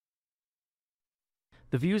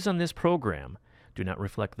The views on this program do not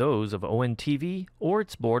reflect those of ONTV or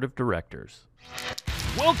its board of directors.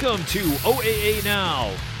 Welcome to OAA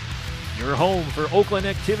Now, your home for Oakland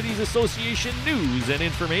Activities Association news and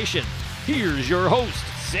information. Here's your host,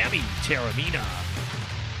 Sammy Taramina.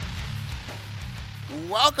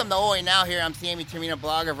 Welcome to OAA Now. Here I'm Sammy Taramina,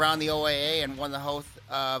 blogger around the OAA and one of the hosts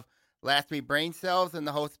of Last Three Brain Cells and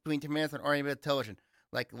the host between 2 minutes on Oriented Television.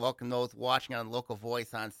 I'd like to welcome those watching on Local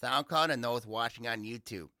Voice on SoundCloud and those watching on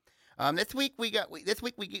YouTube. This week we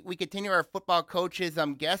continue our football coaches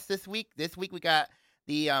guests this week. This week we got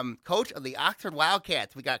the coach of the Oxford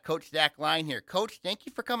Wildcats. We got Coach Zach Line here. Coach, thank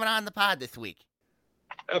you for coming on the pod this week.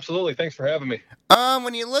 Absolutely. Thanks for having me.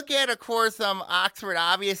 When you look at, of course, Oxford,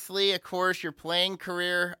 obviously, of course, your playing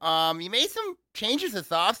career, you made some changes this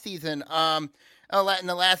offseason. In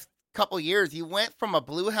the last couple years, you went from a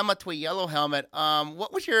blue helmet to a yellow helmet.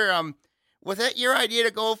 What was your, was that your idea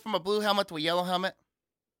to go from a blue helmet to a yellow helmet?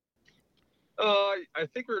 I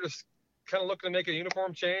think we were just kind of looking to make a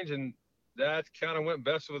uniform change, and that kind of went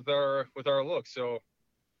best with our look. So,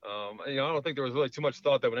 I don't think there was really too much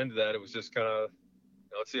thought that went into that. It was just kind of,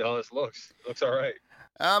 let's see how this looks. It looks all right.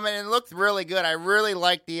 And it looks really good. I really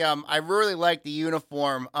like the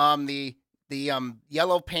uniform. The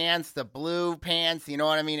yellow pants, the blue pants. You know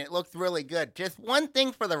what I mean? It looks really good. Just one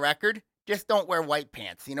thing for the record: just don't wear white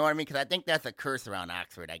pants. You know what I mean? Because I think that's a curse around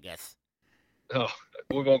Oxford, I guess. Oh,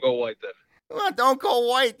 we won't go white then. Well, don't go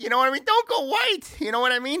white. You know what I mean? Don't go white. You know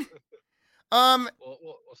what I mean? We'll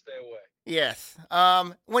stay away. Yes.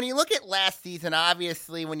 When you look at last season,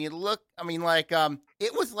 obviously, when you look,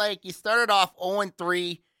 it was like you started off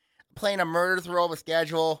 0-3, playing a murder's row of a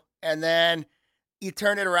schedule, and then you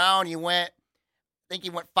turned it around. You went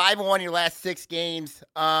 5-1 your last 6 games.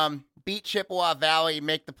 Beat Chippewa Valley,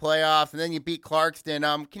 make the playoffs, and then you beat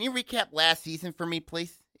Clarkston. Can you recap last season for me,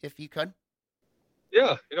 please, if you could?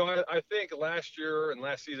 Yeah, I think last year and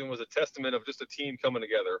last season was a testament of just a team coming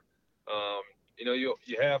together.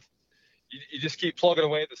 You just keep plugging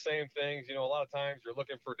away at the same things. A lot of times you're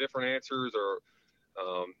looking for different answers or,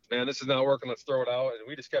 man, this is not working. Let's throw it out. And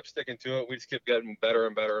we just kept sticking to it. We just kept getting better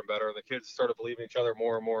and better and better. And the kids started believing each other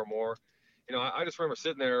more and more and more. I just remember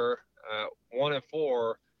sitting there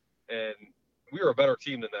 1-4, and we were a better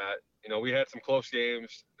team than that. We had some close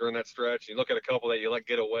games during that stretch. You look at a couple that you let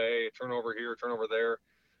get away, turnover here, turnover there.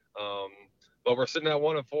 But we're sitting at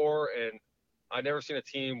 1-4, and I'd never seen a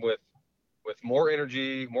team with more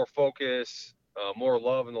energy, more focus, more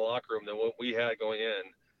love in the locker room than what we had going in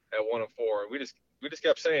at 1-4. We just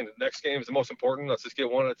kept saying the next game is the most important. Let's just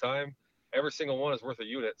get one at a time. Every single one is worth a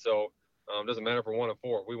unit. So it doesn't matter if we're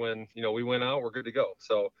 1-4. We win, we win out, we're good to go.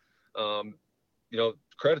 So,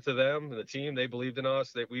 credit to them and the team. They believed in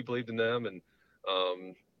us. We believed in them. And,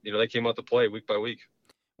 they came out to play week by week.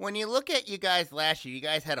 When you look at you guys last year, you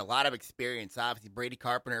guys had a lot of experience. Obviously, Brady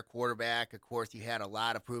Carpenter, quarterback. Of course, you had a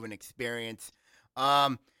lot of proven experience.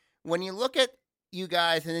 When you look at you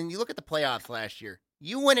guys, and then you look at the playoffs last year,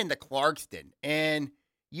 you went into Clarkston, and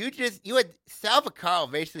you had Sal Vaccaro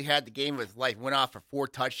basically had the game of his life. Went off for 4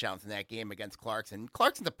 touchdowns in that game against Clarkston.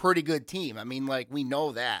 Clarkston's a pretty good team. We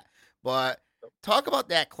know that. But talk about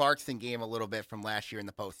that Clarkston game a little bit from last year in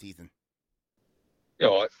the postseason.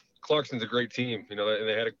 Clarkston's a great team, and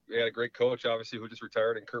they had a great coach, obviously, who just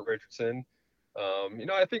retired, and Kurt Richardson.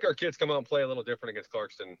 I think our kids come out and play a little different against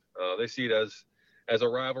Clarkston. They see it as a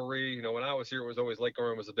rivalry. When I was here, it was always Lake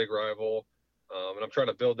Orion was a big rival, and I'm trying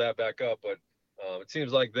to build that back up. But it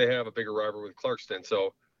seems like they have a bigger rivalry with Clarkston,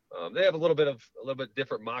 so they have a little bit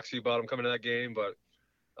different moxie about them coming to that game. But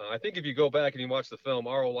I think if you go back and you watch the film,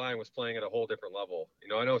 our O-line was playing at a whole different level.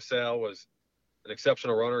 I know Sal was an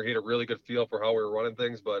exceptional runner. He had a really good feel for how we were running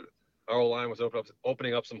things, but our O-line was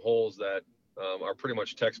opening up some holes that are pretty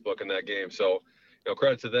much textbook in that game. So,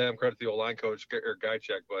 credit to them, credit to the O-line coach, Eric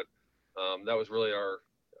Guychek, but that was really our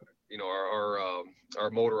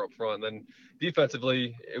motor up front. And then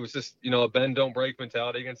defensively, it was just, a bend, don't break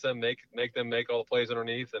mentality against them, make them make all the plays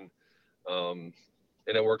underneath, and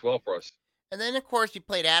it worked well for us. And then, of course, you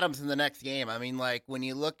played Adams in the next game. When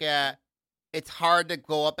you look at, it's hard to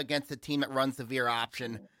go up against a team that runs the veer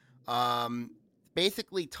option.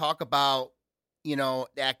 Basically talk about,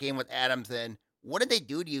 that game with Adams, and what did they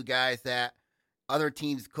do to you guys that other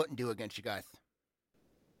teams couldn't do against you guys?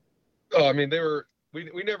 Oh, we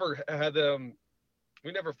never had them.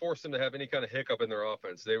 We never forced them to have any kind of hiccup in their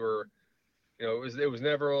offense. They were, it was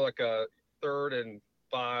never like a 3rd and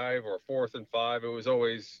 5 or 4th and 5. It was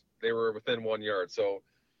always, they were within 1 yard. So,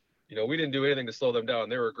 we didn't do anything to slow them down.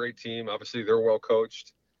 They were a great team. Obviously, they're well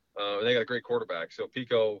coached, and they got a great quarterback. So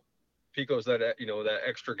Pico's that, that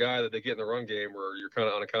extra guy that they get in the run game where you're kind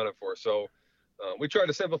of unaccounted for. So we tried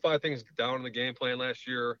to simplify things down in the game plan last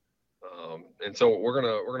year. And so we're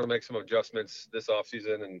gonna make some adjustments this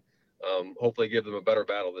offseason and hopefully give them a better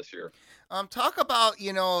battle this year. Talk about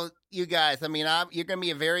you guys. I mean, you're going to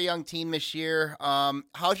be a very young team this year.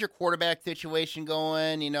 How's your quarterback situation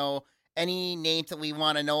going? Any names that we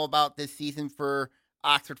want to know about this season for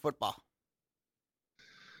Oxford football?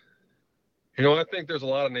 I think there's a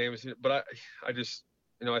lot of names, but I just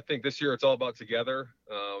I think this year it's all about together.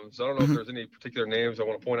 So I don't know if there's any particular names I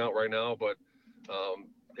want to point out right now, but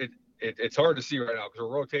it's hard to see right now because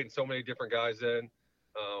we're rotating so many different guys in.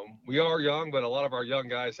 We are young, but a lot of our young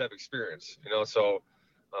guys have experience, so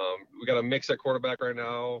we got a mix at quarterback right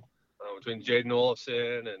now between Jaden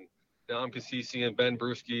Olafson and Dom Cassisi and Ben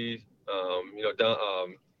Brewski.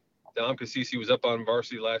 Dom Cassisi was up on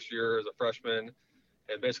varsity last year as a freshman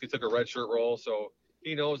and basically took a redshirt role. So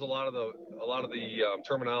he knows a lot of the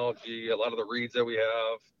terminology, a lot of the reads that we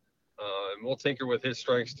have. And we'll tinker with his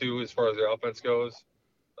strengths too, as far as the offense goes.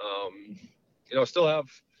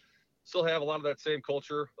 Still have a lot of that same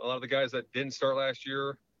culture. A lot of the guys that didn't start last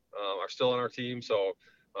year are still on our team. So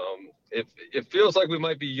it feels like we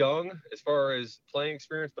might be young as far as playing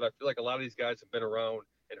experience, but I feel like a lot of these guys have been around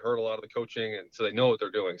and heard a lot of the coaching, and so they know what they're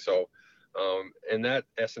doing. So in that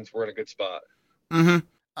essence, we're in a good spot.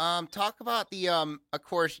 Mm-hmm. Talk about the of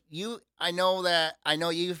course I know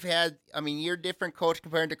you've had, you're a different coach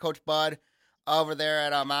compared to Coach Bud over there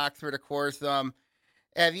at Oxford, of course.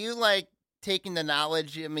 Have you taking the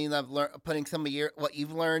knowledge, of putting some of what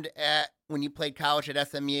you've learned when you played college at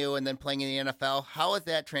SMU and then playing in the NFL, how has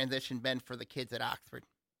that transition been for the kids at Oxford?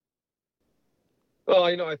 Well,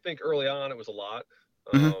 I think early on it was a lot.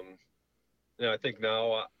 Mm-hmm. I think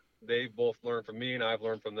now they've both learned from me and I've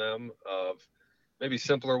learned from them of maybe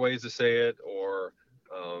simpler ways to say it or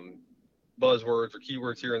buzzwords or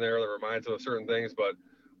keywords here and there that reminds them of certain things, but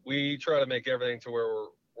we try to make everything to where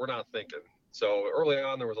we're not thinking. So early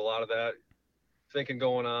on, there was a lot of that thinking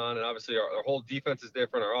going on, and obviously our whole defense is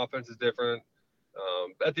different, our offense is different.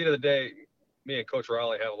 At the end of the day, me and Coach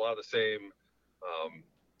Riley have a lot of the same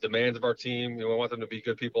demands of our team. We want them to be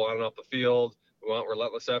good people on and off the field. We want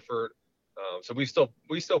relentless effort. So we still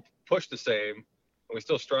push the same, and we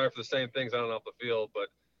still strive for the same things on and off the field, but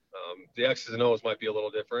the X's and O's might be a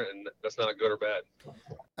little different, and that's not good or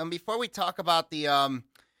bad. Before we talk about the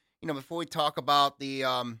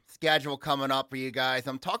schedule coming up for you guys,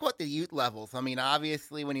 talk about the youth levels.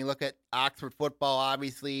 Obviously, when you look at Oxford football,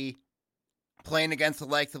 obviously playing against the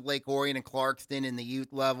likes of Lake Orion and Clarkston in the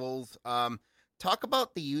youth levels. Talk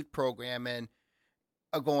about the youth program and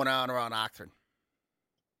going on around Oxford.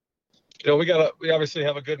 We obviously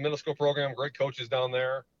have a good middle school program, great coaches down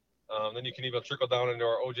there. Then you can even trickle down into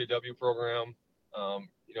our OJW program.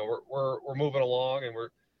 We're moving along, and we're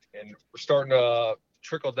starting to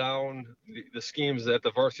trickle down the schemes at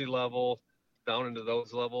the varsity level down into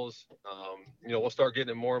those levels. We'll start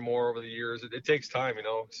getting it more and more over the years. It takes time,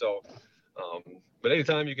 so but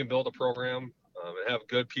anytime you can build a program and have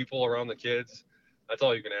good people around the kids, that's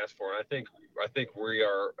all you can ask for. And I think we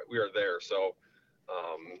are there. So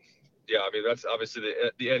that's obviously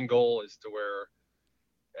the end goal is to where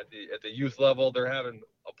at the youth level they're having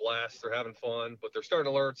a blast, they're having fun, but they're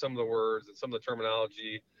starting to learn some of the words and some of the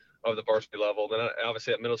terminology of the varsity level. Then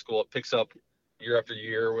obviously at middle school, it picks up year after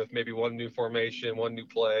year with maybe one new formation, one new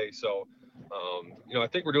play. So, I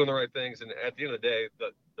think we're doing the right things. And at the end of the day,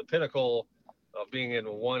 the pinnacle of being in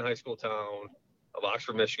one high school town of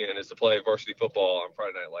Oxford, Michigan is to play varsity football on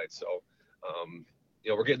Friday Night Lights. So,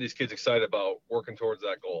 we're getting these kids excited about working towards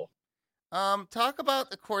that goal. Talk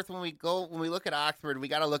about, of course, when we look at Oxford, we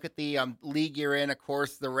got to look at the league you're in. Of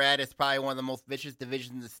course, the Red is probably one of the most vicious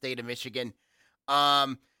divisions in the state of Michigan.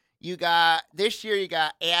 You got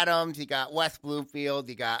Adams, you got West Bloomfield,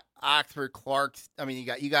 you got Oxford,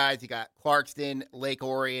 you got Clarkston, Lake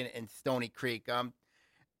Orion, and Stony Creek. I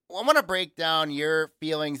want to break down your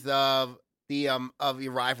feelings of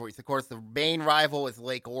your rivalries. Of course, the main rival is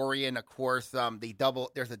Lake Orion. Of course,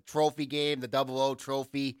 there's a trophy game, the Double O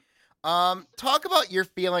Trophy. Talk about your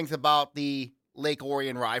feelings about the Lake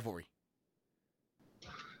Orion rivalry.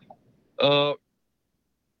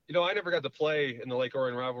 I never got to play in the Lake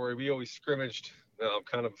Orion rivalry. We always scrimmaged,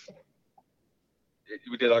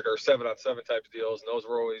 we did like our 7-on-7 type of deals, and those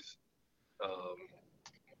were always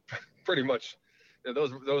pretty much,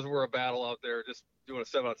 those were a battle out there, just doing a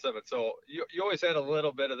 7-on-7. So you always had a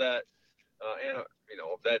little bit of that,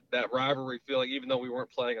 that rivalry feeling, even though we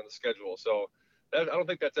weren't playing on the schedule. So I don't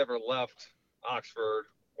think that's ever left Oxford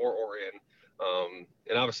or Orion.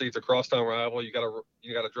 And obviously it's a crosstown rival. You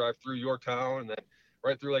gotta drive through your town and then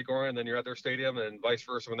right through Lake Orion, then you're at their stadium, and vice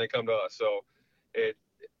versa when they come to us. So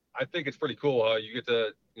I think it's pretty cool how you get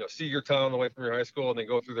to, see your town on the way from your high school and then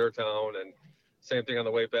go through their town, and same thing on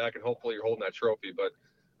the way back, and hopefully you're holding that trophy. But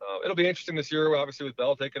it'll be interesting this year, obviously, with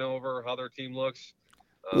Bell taking over, how their team looks.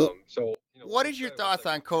 What is your thoughts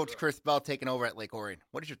on Coach Chris Bell taking over at Lake Orion?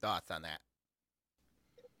 What is your thoughts on that?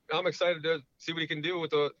 I'm excited to see what he can do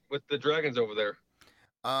with the Dragons over there.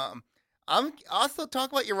 I'm also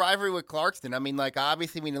talk about your rivalry with Clarkston. I mean, like,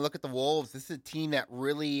 obviously when you look at the Wolves, this is a team that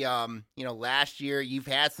really, last year you've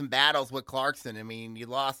had some battles with Clarkston. I mean, you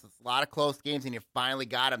lost a lot of close games and you finally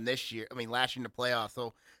got them last year in the playoffs.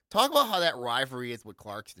 So talk about how that rivalry is with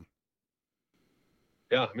Clarkston.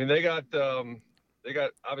 Yeah. I mean, they got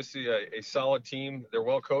obviously a solid team. They're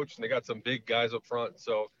well coached and they got some big guys up front.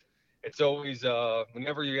 So it's always,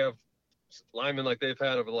 whenever you have linemen like they've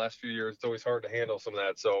had over the last few years, it's always hard to handle some of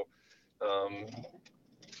that. So, I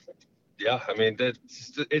mean,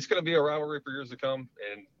 it's going to be a rivalry for years to come,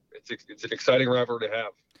 and it's an exciting rivalry to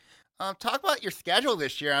have. Talk about your schedule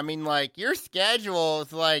this year. I mean, like, your schedule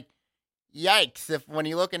is like, yikes! When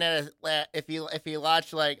you're looking at it, if you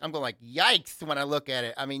watch, like, I'm going like, yikes when I look at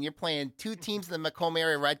it. I mean, you're playing two teams in the Macomb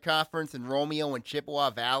Area Red Conference, and Romeo and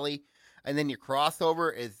Chippewa Valley, and then your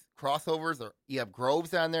crossovers, or you have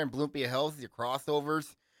Groves on there and Bloomfield Hills, your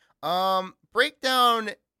crossovers. Can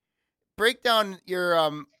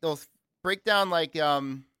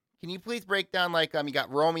you please break down, like, you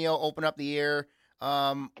got Romeo open up the year.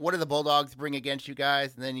 What do the Bulldogs bring against you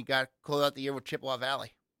guys? And then you got close out the year with Chippewa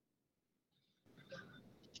Valley.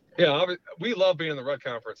 Yeah, we love being in the Red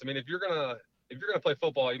Conference. I mean, if you're gonna play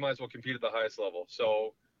football, you might as well compete at the highest level.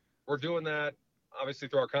 So we're doing that obviously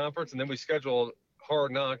through our conference, and then we schedule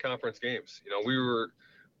hard non-conference games. We were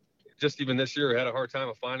just even this year had a hard time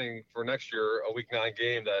of finding for next year a Week 9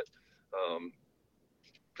 game that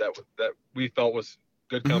we felt was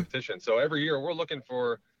good competition. So every year we're looking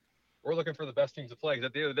for the best teams to play. Because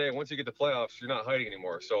at the end of the day, once you get to playoffs, you're not hiding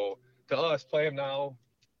anymore. So to us, play them now,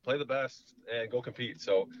 play the best, and go compete.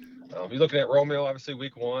 So you're looking at Romeo, obviously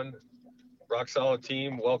Week 1, rock solid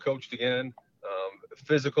team, well coached again,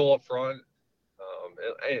 physical up front.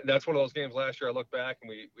 And that's one of those games last year. I look back and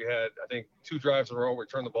we had, I think, 2 drives in a row. We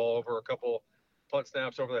turned the ball over, a couple punt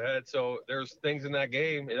snaps over the head. So there's things in that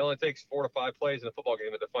game. It only takes 4 to 5 plays in a football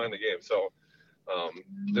game to define the game. So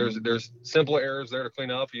there's simple errors there to clean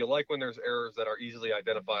up. You like when there's errors that are easily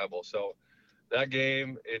identifiable. So that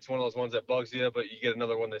game, it's one of those ones that bugs you, but you get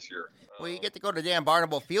another one this year. Well, you get to go to Dan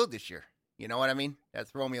Barnable Field this year. You know what I mean?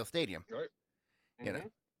 That's Romeo Stadium. Right. Mm-hmm.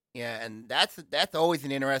 Yeah, and that's always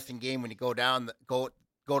an interesting game when you go to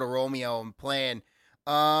Romeo and playing.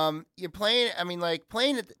 You're playing. I mean, like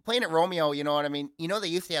playing at Romeo. You know what I mean? They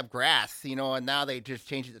used to have grass. And now they just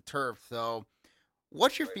changed it to turf. So,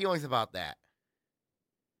 what's your feelings about that?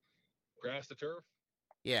 Grass to turf?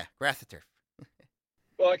 Yeah, grass to turf.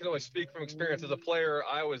 Well, I can only speak from experience. As a player,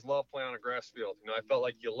 I always loved playing on a grass field. I felt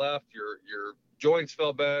like you left, your joints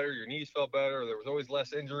felt better, your knees felt better. There was always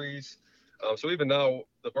less injuries. So even now,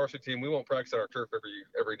 the varsity team, we won't practice on our turf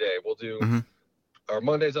every day. We'll do our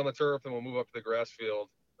Mondays on the turf, and we'll move up to the grass field.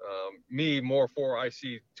 I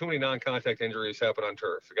see too many non-contact injuries happen on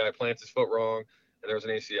turf. The guy plants his foot wrong, and there's an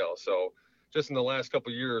ACL. So just in the last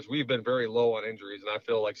couple of years, we've been very low on injuries, and I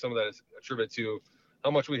feel like some of that is attributed to how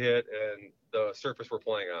much we hit and the surface we're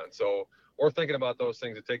playing on. So we're thinking about those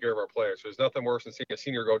things to take care of our players. There's nothing worse than seeing a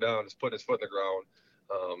senior go down, just putting his foot in the ground.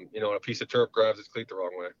 And a piece of turf grabs his cleat the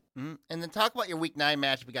wrong way. Mm-hmm. And then talk about your Week 9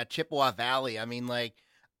 match. We got Chippewa Valley. I mean, like,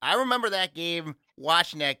 I remember that game,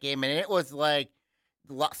 watching that game, and it was like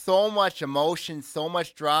so much emotion, so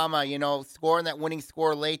much drama, scoring that winning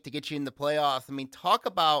score late to get you in the playoffs. I mean, talk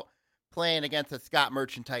about playing against a Scott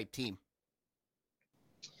Merchant type team.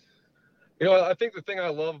 I think the thing I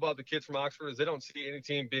love about the kids from Oxford is they don't see any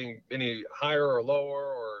team being any higher or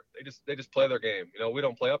lower, or they just play their game. We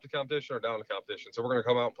don't play up to competition or down to competition. So we're going to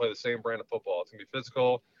come out and play the same brand of football. It's going to be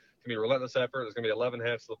physical. It's going to be relentless effort. There's going to be 11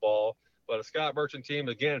 hands to the ball. But a Scott Merchant team,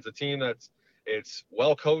 again, it's a team it's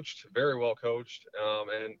well coached, very well coached,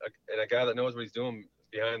 and a guy that knows what he's doing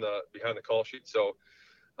behind the call sheet. So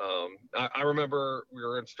I remember we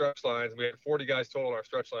were in stretch lines. We had 40 guys total on our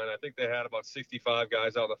stretch line. I think they had about 65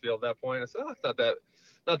 guys out in the field at that point. I said, it's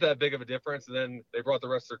not that big of a difference. And then they brought the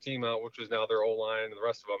rest of their team out, which is now their O-line and the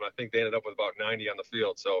rest of them. I think they ended up with about 90 on the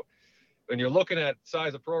field. So when you're looking at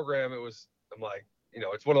size of program, I'm like,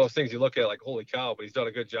 it's one of those things you look at like, holy cow, but he's done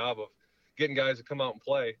a good job of getting guys to come out and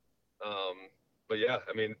play. But yeah,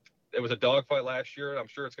 I mean, it was a dogfight last year. I'm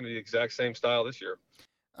sure it's going to be the exact same style this year.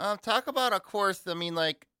 Talk about, of course, I mean,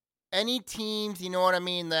 like, any teams,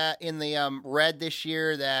 that in the red this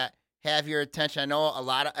year that have your attention. I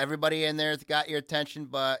know everybody in there has got your attention,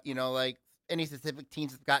 but, like, any specific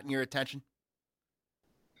teams that's gotten your attention?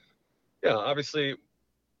 Yeah, obviously,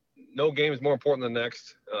 no game is more important than the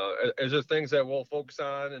next. Is there things that we'll focus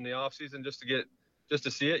on in the offseason just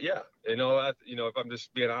to see it? Yeah, if I'm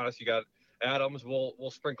just being honest, you got Adams.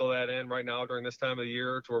 We'll sprinkle that in right now during this time of the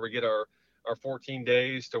year to where we get our 14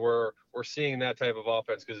 days to where we're seeing that type of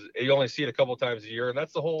offense, because you only see it a couple times a year, and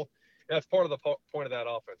that's part of the point of that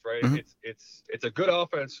offense, right? Mm-hmm. It's a good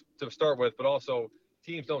offense to start with, but also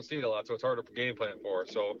teams don't see it a lot, so it's harder to game plan for.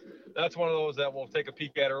 So that's one of those that we'll take a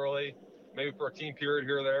peek at early, maybe for a team period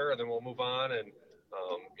here or there, and then we'll move on. And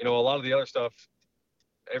a lot of the other stuff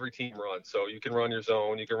every team runs. So you can run your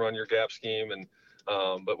zone, you can run your gap scheme, and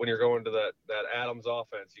but when you're going to that Adams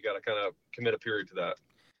offense, you got to kind of commit a period to that.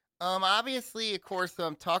 Obviously, of course,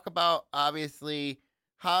 talk about obviously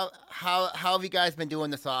how have you guys been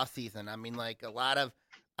doing this off season? I mean, like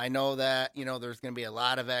I know that there's going to be a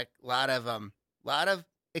lot of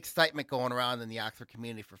excitement going around in the Oxford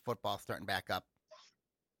community for football starting back up.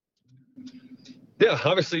 Yeah,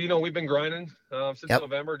 obviously, we've been grinding since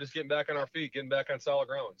November, just getting back on our feet, getting back on solid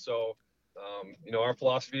ground. So, our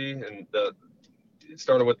philosophy and it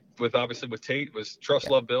started with obviously with Tate was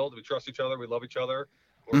trust, love, build. We trust each other, we love each other.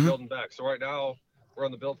 We're building back. So right now we're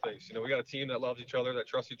on the build phase. We got a team that loves each other, that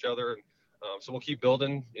trusts each other, and so we'll keep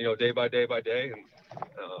building, day by day by day.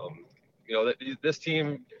 And this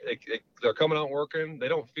team, they're coming out working. They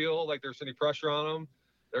don't feel like there's any pressure on them.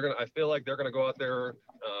 I feel like they're gonna go out there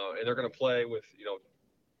and they're gonna play with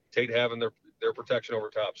Tate having their protection over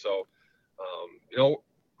top. So you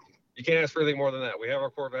can't ask for anything more than that. We have our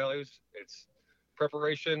core values. It's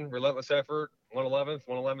preparation, relentless effort. 111th.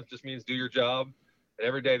 111th just means do your job. And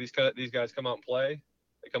every day these guys come out and play.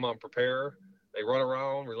 They come out and prepare. They run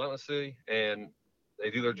around relentlessly, and they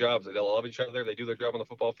do their jobs. They love each other. They do their job on the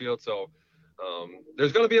football field. So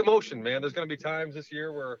there's going to be emotion, man. There's going to be times this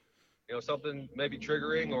year where something may be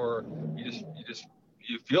triggering, or you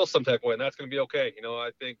feel some type of way, and that's going to be okay.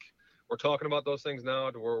 I think we're talking about those things now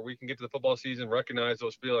to where we can get to the football season, recognize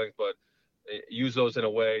those feelings, but use those in a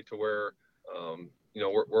way to where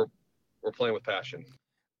we're playing with passion.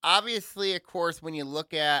 Obviously, of course, when you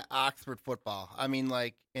look at Oxford football, I mean,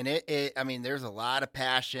 like, and there's a lot of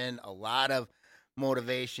passion, a lot of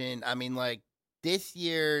motivation. I mean, like, this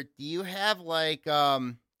year, do you have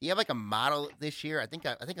a model this year? I think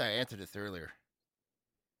I answered this earlier.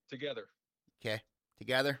 Together. Okay,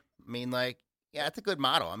 together. I mean, like, yeah, it's a good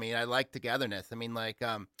model. I mean, I like togetherness. I mean, like,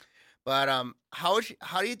 how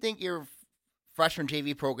do you think your freshman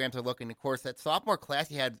JV programs are looking? Of course, that sophomore class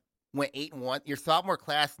you had went 8-1. Your sophomore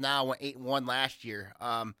class now went 8-1 last year.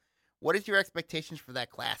 What is your expectations for that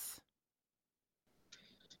class?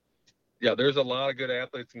 Yeah, there's a lot of good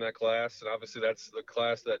athletes in that class, and obviously that's the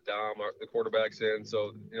class that Dom, the quarterback's in.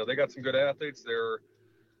 So they got some good athletes. For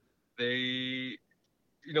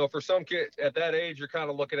some kid at that age, you're kind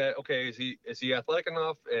of looking at, okay, is he athletic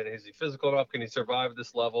enough, and is he physical enough? Can he survive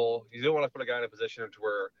this level? You don't want to put a guy in a position to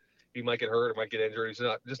where he might get hurt or might get injured.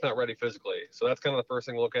 He's not ready physically. So that's kind of the first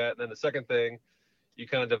thing we look at. And then the second thing you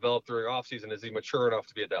kind of develop during off season, is he mature enough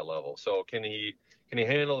to be at that level? So can he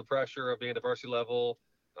handle the pressure of being at the varsity level?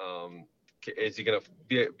 Is he going to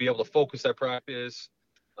be able to focus at practice?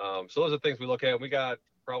 So those are things we look at. We got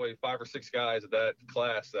probably 5 or 6 guys at that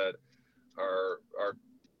class that are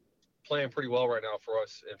playing pretty well right now for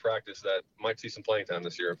us in practice that might see some playing time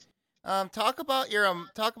this year. Talk about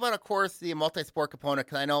of course the multi-sport component,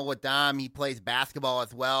 because I know with Dom he plays basketball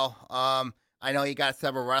as well. I know you got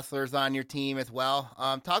several wrestlers on your team as well.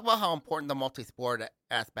 Talk about how important the multi-sport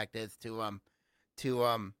aspect is for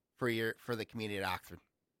the community at Oxford.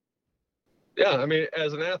 Yeah, I mean,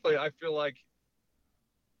 as an athlete, I feel like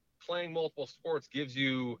playing multiple sports gives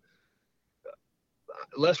you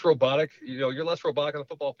less robotic. You're less robotic on the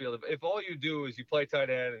football field. If all you do is you play tight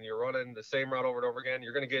end and you're running the same route over and over again,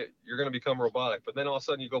 you're going to become robotic. But then all of a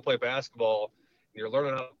sudden you go play basketball and you're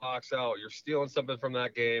learning how to box out. You're stealing something from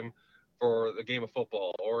that game for the game of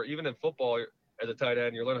football. Or even in football, as a tight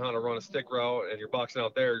end, you're learning how to run a stick route and you're boxing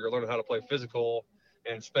out there. You're learning how to play physical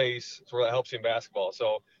and space. So that helps you in basketball.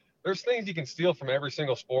 So there's things you can steal from every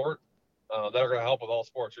single sport that are going to help with all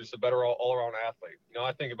sports. You're just a better all-around athlete.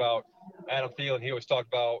 I think about Adam Thielen. He always talked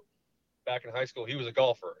about back in high school, he was a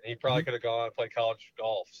golfer. And he probably could have gone and played college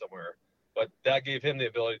golf somewhere. But that gave him the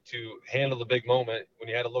ability to handle the big moment when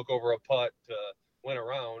you had to look over a putt to win a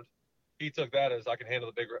round. He took that as, I can handle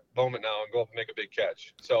the big moment now and go up and make a big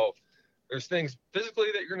catch. So there's things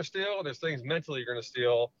physically that you're going to steal, and there's things mentally you're going to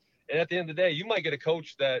steal. And at the end of the day, you might get a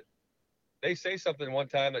coach that they say something one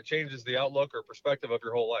time that changes the outlook or perspective of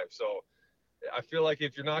your whole life. So I feel like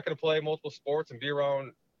if you're not going to play multiple sports and be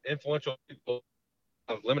around influential people,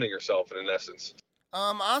 of limiting yourself in essence.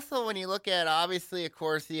 Also, when you look at, obviously, of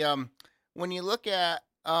course, when you look at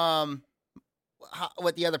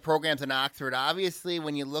what the other programs in Oxford, obviously,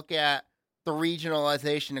 when you look at the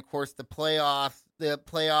regionalization, of course, the playoffs,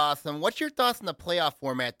 and what's your thoughts on the playoff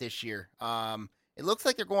format this year? It looks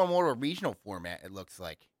like they're going more to a regional format. It looks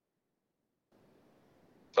like.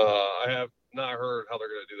 I have not heard how they're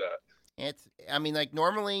going to do that.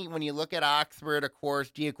 Normally when you look at Oxford, of course,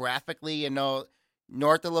 geographically, north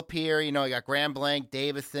of Lapeer, you got Grand Blanc,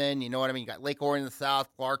 Davison, you know what I mean? You got Lake Orion in the south,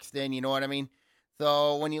 Clarkston, you know what I mean?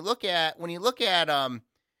 So when you look at,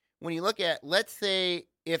 let's say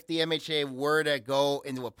if the MHA were to go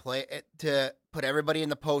into a play to put everybody in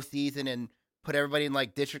the postseason and put everybody in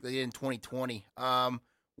like district in 2020, what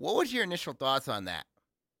was your initial thoughts on that?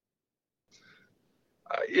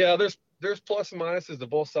 Yeah, there's plus and minuses to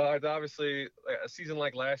both sides. Obviously, a season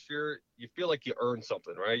like last year, you feel like you earned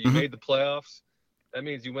something, right? You made the playoffs. That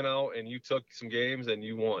means you went out and you took some games and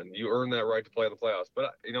you won. You earned that right to play in the playoffs.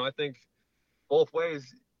 But I think both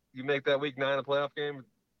ways, you make that week 9 a playoff game.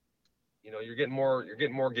 You're getting more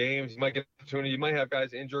games. You might get an opportunity. You might have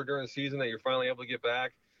guys injured during the season that you're finally able to get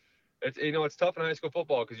back. It's tough in high school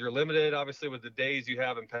football because you're limited, obviously, with the days you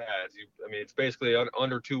have in pads. It's basically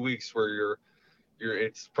under 2 weeks where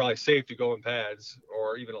it's probably safe to go in pads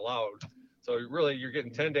or even allowed. So really, you're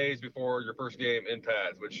getting 10 days before your first game in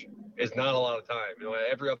pads, which is not a lot of time.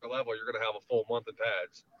 At every other level, you're going to have a full month in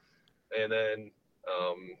pads. And then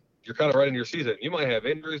you're kind of right into your season. You might have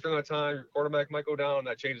injuries during that time. Your quarterback might go down.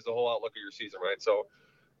 That changes the whole outlook of your season, right? So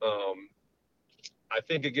I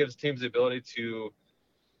think it gives teams the ability to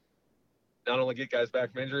not only get guys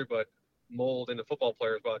back from injury, but mold into football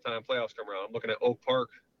players by the time playoffs come around. I'm looking at Oak Park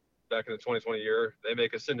back in the 2020 year. They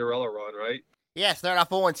make a Cinderella run, right? Yeah, start off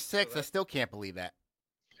 0-6. I still can't believe that.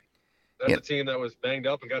 That's a team that was banged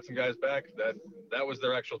up and got some guys back. That was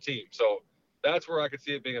their actual team. So that's where I could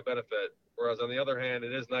see it being a benefit. Whereas on the other hand,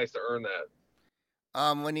 it is nice to earn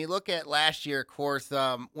that. When you look at last year, of course,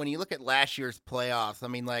 when you look at last year's playoffs,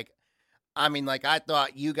 I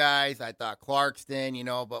thought you guys, I thought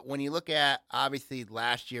Clarkston, but when you look at, obviously,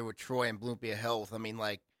 last year with Troy and Bloomfield Hills,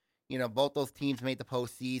 both those teams made the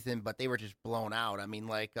postseason, but they were just blown out. When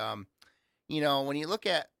you look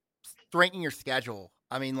at strengthening your schedule,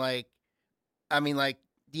 do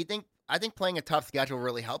you think, I think playing a tough schedule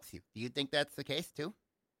really helps you. Do you think that's the case too?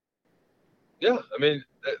 Yeah.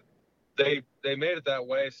 They made it that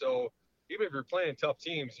way. So even if you're playing tough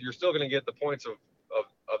teams, you're still going to get the points of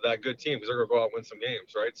that good team because they're going to go out and win some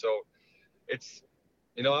games, right? So it's,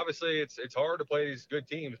 obviously it's hard to play these good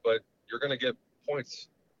teams, but you're going to get points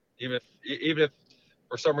even if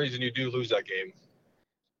for some reason you do lose that game.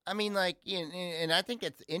 And I think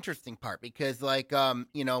it's interesting part because, when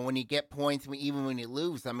you get points, even when you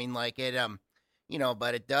lose, but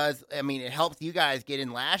it does, it helps you guys get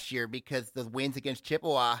in last year because the wins against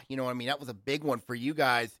Chippewa, that was a big one for you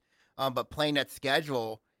guys. But playing that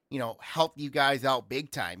schedule, helped you guys out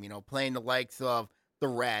big time, playing the likes of the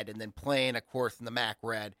Red and then playing, of course, in the MAC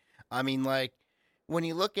Red. When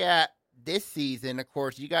you look at this season, of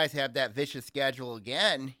course, you guys have that vicious schedule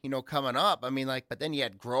again, coming up. But then you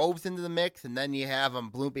had Groves into the mix, and then you have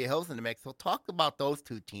Bloomfield Hills in the mix. So talk about those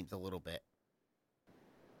two teams a little bit.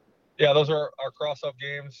 Yeah, those are our crossover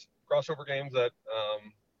games that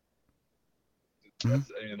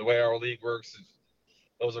that's, the way our league works is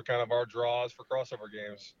those are kind of our draws for crossover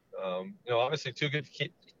games. Obviously two good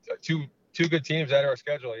teams out of our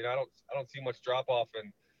schedule. I don't see much drop off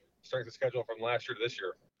in strength of schedule from last year to this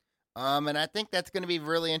year. And I think that's going to be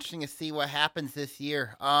really interesting to see what happens this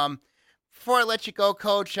year. Before I let you go,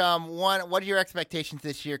 Coach, what are your expectations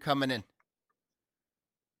this year coming in?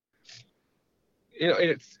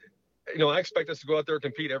 I expect us to go out there and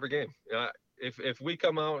compete every game. If we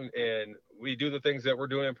come out and we do the things that we're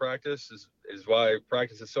doing in practice is why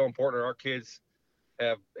practice is so important. Our kids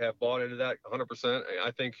have bought into that 100%.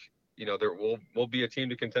 I think, there will be a team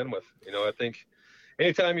to contend with. I think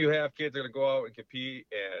anytime you have kids that are going to go out and compete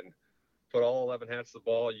and put all 11 hats to the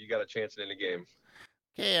ball, you got a chance in any game.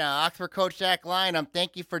 Okay, Oxford coach Jack Lyon,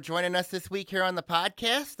 thank you for joining us this week here on the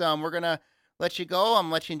podcast. We're going to let you go.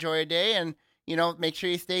 Let you enjoy your day and, make sure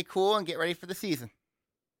you stay cool and get ready for the season.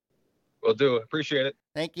 Will do. Appreciate it.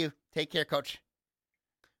 Thank you. Take care, Coach.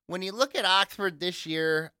 When you look at Oxford this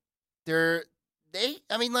year, there's going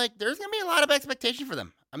to be a lot of expectation for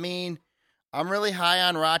them. I'm really high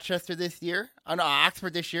on Rochester this year.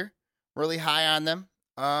 Oxford this year. Really high on them.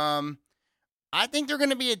 I think they're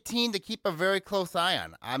going to be a team to keep a very close eye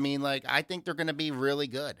on. I think they're going to be really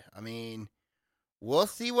good. We'll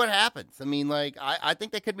see what happens. I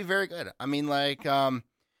think they could be very good.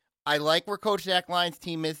 I like where Coach Zach Lyons'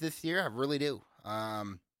 team is this year. I really do.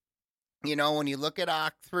 When you look at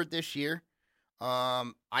Oxford this year,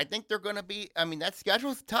 I think they're going to be. I mean, that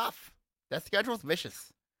schedule's tough. That schedule's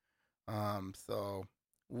vicious. So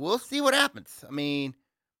we'll see what happens. I mean,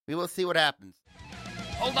 we will see what happens.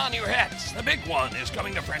 Hold on to your hats. The big one is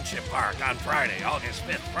coming to Friendship Park on Friday, August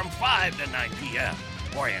 5th from 5 to 9 p.m.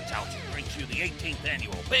 Orient Township brings you the 18th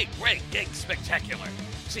annual Big Rig Dig Spectacular.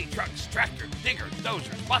 See trucks, tractors, diggers,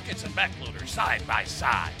 dozers, buckets, and backloaders side by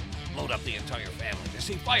side. Load up the entire family to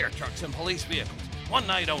see fire trucks and police vehicles. One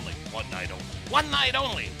night only. One night only. One night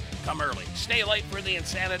only. Come early, stay late for the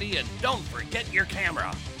insanity, and don't forget your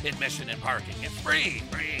camera. Admission and parking is free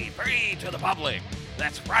to the public.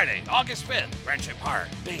 That's Friday, August 5th, Friendship Park,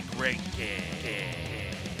 Big Rig Dig.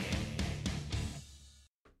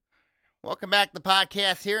 Welcome back to the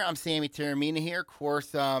podcast here. I'm Sammy Taramina here. Of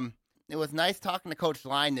course, it was nice talking to Coach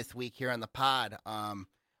Line this week here on the pod.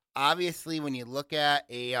 Obviously, when you look at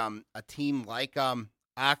a team like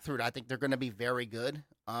Oxford, I think they're going to be very good.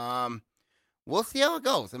 We'll see how it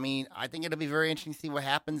goes. I mean, I think it'll be very interesting to see what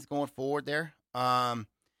happens going forward there. I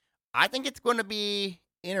think it's going to be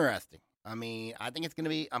interesting. I mean, I think it's going to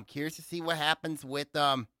be. I'm curious to see what happens with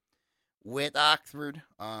Oxford.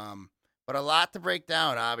 But a lot to break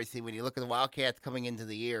down. Obviously, when you look at the Wildcats coming into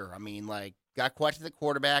the year, I mean, like, got questions at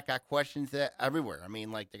quarterback, got questions everywhere. I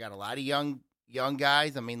mean, like, they got a lot of young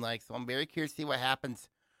guys. I mean, like, so I'm very curious to see what happens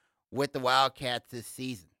with the Wildcats this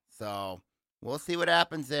season. So we'll see what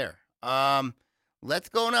happens there. Let's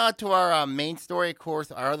go now to our main story, of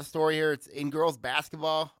course. Our other story here, it's in girls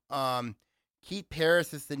basketball. Keith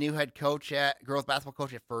Paris is the new head coach girls basketball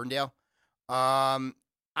coach at Ferndale.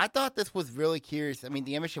 I thought this was really curious. I mean,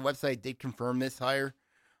 the MSU website did confirm this hire.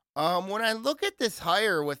 When I look at this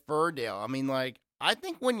hire with Ferndale, I mean, like, I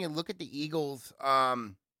think when you look at the Eagles,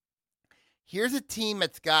 here's a team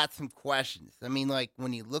that's got some questions. I mean, like,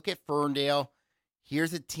 when you look at Ferndale,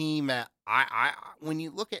 here's a team that when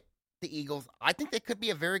you look at the Eagles, I think they could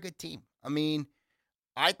be a very good team. I mean,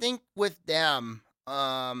 I think with them,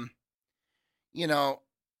 I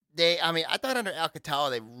thought under Alcantara,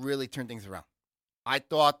 they really turned things around. I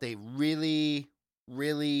thought they really,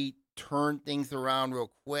 really turned things around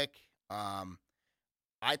real quick. I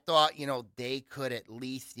thought, they could at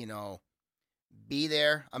least, be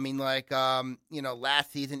there. I mean, like,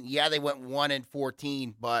 last season, yeah, they went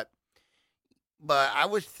 1-14, but I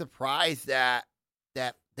was surprised that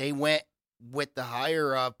they went with the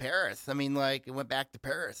hire of Paris. I mean, like, it went back to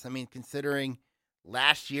Paris. I mean, considering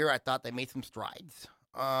last year, I thought they made some strides.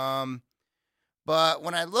 But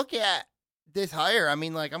when I look at this hire, I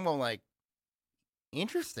mean, like, I'm going, like,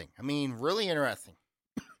 interesting. I mean, really interesting.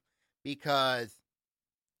 Because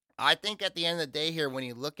I think at the end of the day here, when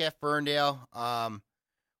you look at Ferndale, I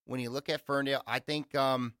think,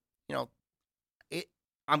 I'm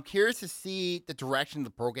curious to see the direction of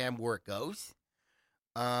the program, where it goes.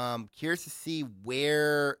 Curious to see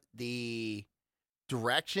where the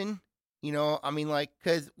direction, I mean, like,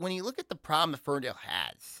 because when you look at the problem that Ferndale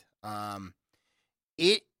has,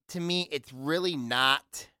 to me, it's really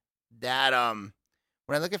not that, when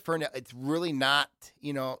I look at Ferndale, it's really not, I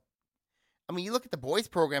mean, you look at the boys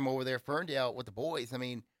program over there, Ferndale, with the boys. I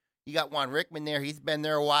mean, you got Juan Rickman there. He's been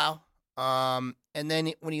there a while. And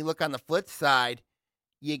then when you look on the flip side,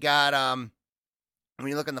 you got,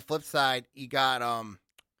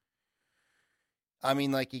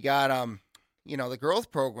 the girls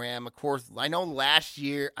program, of course. I know last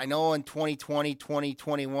year, in 2020,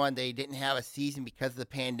 2021, they didn't have a season because of the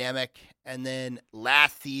pandemic. And then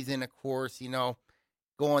last season, of course,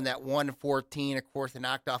 going that 1-14, of course, they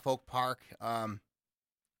knocked off Oak Park.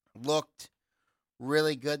 Looked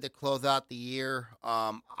really good to close out the year.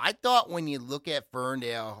 I thought when you look at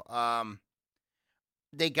Ferndale,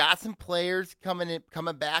 they got some players coming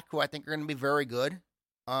back who I think are going to be very good.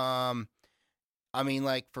 I mean,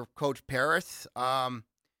 like, for Coach Paris,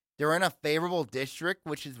 they're in a favorable district,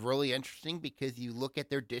 which is really interesting because you look at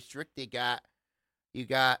their district, you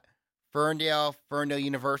got Ferndale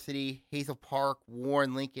University, Hazel Park,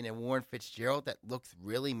 Warren Lincoln, and Warren Fitzgerald. That looks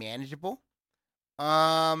really manageable.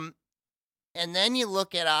 And then you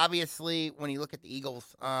look at, obviously, when you look at the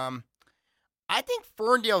Eagles, I think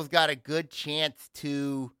Ferndale's got a good chance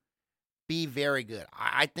to be very good.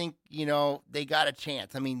 I think, they got a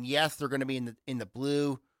chance. I mean, yes, they're going to be in the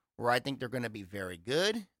blue, where I think they're going to be very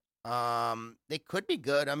good. They could be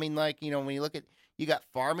good. I mean, like, when you look at, you got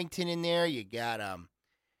Farmington in there, you got,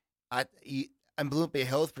 and Blue Bay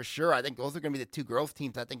Hills for sure. I think those are going to be the two girls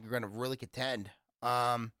teams I think are going to really contend.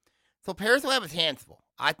 So Paris will have his hands full.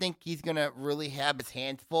 I think he's going to really have his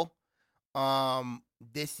hands full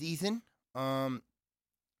this season.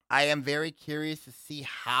 I am very curious to see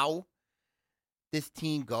how this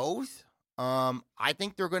team goes. I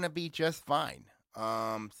think they're going to be just fine.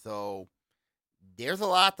 So there's a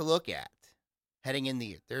lot to look at heading in the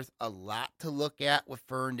year. There's a lot to look at with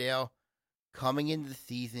Ferndale coming into the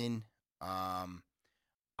season.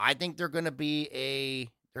 I think they're going to be a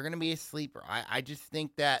sleeper. I just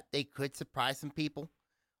think that they could surprise some people.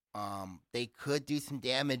 They could do some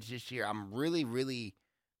damage this year. I'm really, really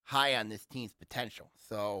high on this team's potential.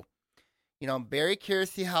 So, I'm very curious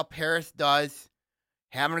to see how Paris does.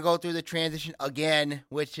 Having to go through the transition again,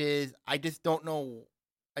 which is, I just don't know.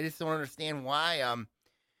 I just don't understand why.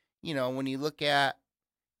 When you look at,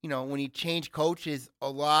 when you change coaches a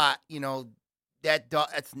lot,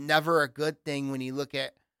 that's never a good thing when you look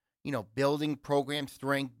at, building program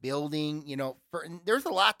strength, building, there's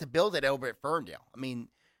a lot to build over at Ferndale. I mean,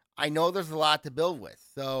 I know there's a lot to build with.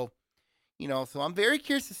 So, so I'm very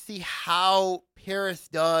curious to see how Paris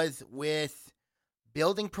does with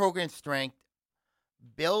building program strength,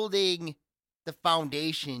 building the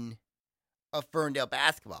foundation of Ferndale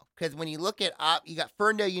basketball. Because when you look at, you got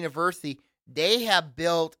Ferndale University, they have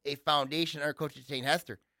built a foundation under Coach Shane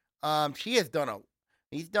Hester. He's done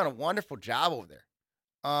a wonderful job over there.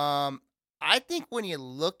 I think when you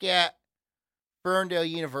look at Ferndale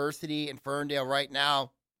University and Ferndale right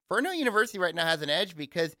now, Ferndale University right now has an edge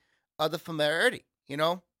because of the familiarity,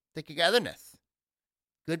 the togetherness.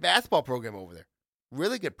 Good basketball program over there.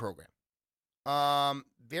 Really good program.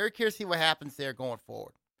 Very curious to see what happens there going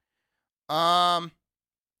forward.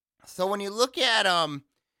 So when you look at,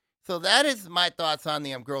 so that is my thoughts on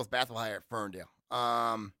the girls basketball here at Ferndale.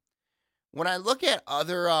 When I look at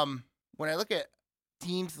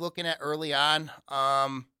teams looking at early on,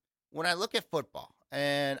 when I look at football,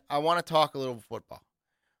 and I want to talk a little football.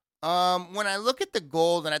 When I look at the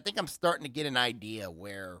Gold, and I think I'm starting to get an idea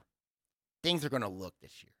where things are going to look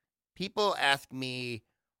this year. People ask me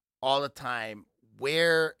all the time,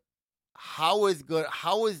 how is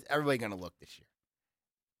everybody going to look this year?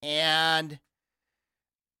 And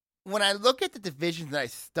when I look at the divisions, and I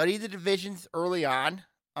study the divisions early on,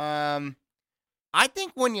 I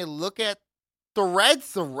think when you look at the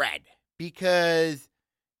Red's the Red, because,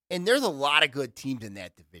 and there's a lot of good teams in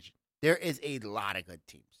that division. There is a lot of good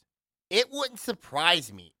teams. It wouldn't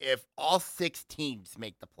surprise me if all 6 teams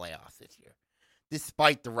make the playoffs this year,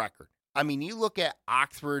 despite the record. I mean, you look at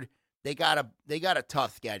Oxford, they got a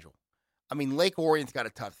tough schedule. I mean, Lake Orion's got a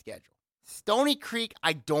tough schedule. Stony Creek,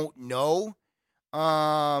 I don't know.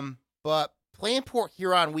 But playing Port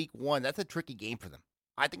Huron week 1, that's a tricky game for them.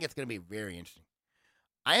 I think it's going to be very interesting.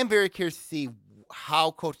 I am very curious to see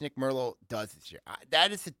how Coach Nick Merlo does this year.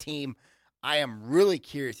 That is a team I am really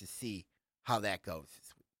curious to see how that goes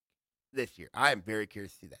this year. I am very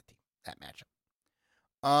curious to see that team, that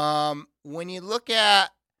matchup. When you look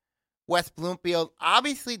at West Bloomfield,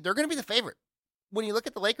 obviously they're going to be the favorite. When you look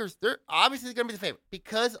at the Lakers, they're obviously going to be the favorite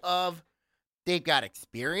because of they've got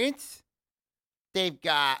experience, they've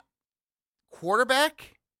got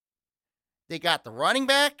quarterback, they got the running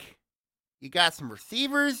back, you got some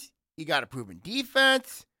receivers, you got a proven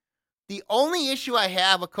defense. The only issue I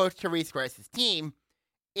have with Coach Therese Rice's team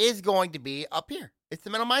is going to be up here. It's the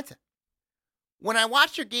mental mindset. When I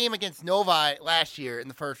watched your game against Novi last year in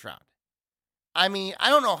the first round, I mean, I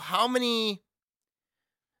don't know how many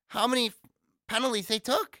penalties they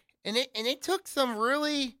took. And they took some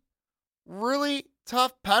really, really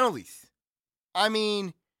tough penalties. I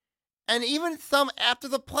mean, and even some after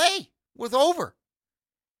the play was over.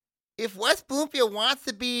 If West Bloomfield wants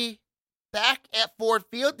to be back at Ford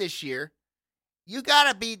Field this year, they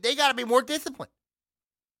gotta be more disciplined.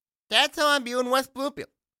 That's how I'm viewing West Bloomfield.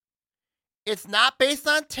 It's not based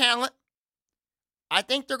on talent. I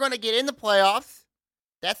think they're going to get in the playoffs.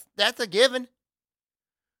 That's a given.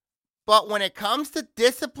 But when it comes to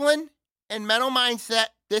discipline and mental mindset,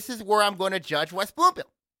 this is where I'm going to judge West Bloomfield.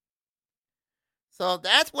 So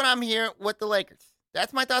that's what I'm hearing with the Lakers.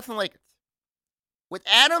 That's my thoughts on the Lakers. With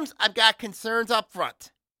Adams, I've got concerns up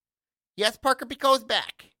front. Yes, Parker Pico's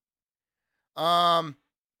back.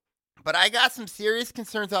 But I got some serious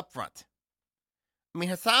concerns up front. I mean,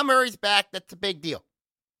 Hassan Murray's back. That's a big deal.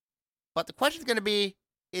 But the question is going to be,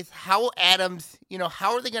 is how Adams,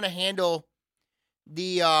 how are they going to handle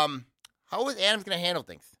how is Adams going to handle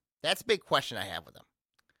things? That's a big question I have with him.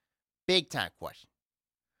 Big time question.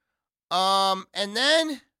 And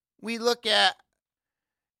then we look at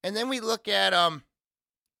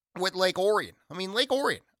with Lake Orion.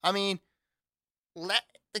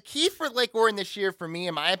 The key for Lake Orion this year, for me,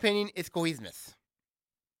 in my opinion, is cohesiveness.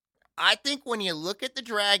 I think when you look at the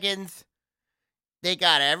Dragons, they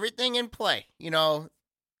got everything in play.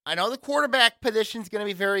 I I know the quarterback position is going to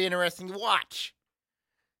be very interesting to watch.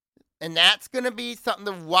 And that's going to be something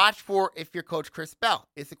to watch for if you're Coach Chris Bell.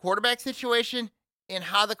 It's the quarterback situation and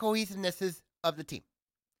how the cohesiveness is of the team.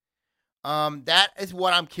 That is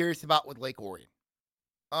what I'm curious about with Lake Orion.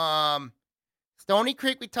 Stony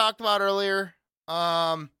Creek we talked about earlier.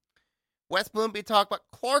 West Bloomfield we talked about.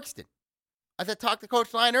 Clarkston, as I talked to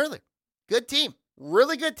Coach Lyon earlier. Good team.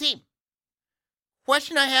 Really good team.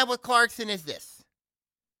 Question I have with Clarkston is this.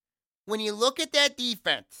 When you look at that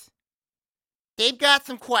defense, they've got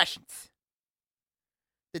some questions.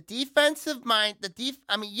 The defensive mind,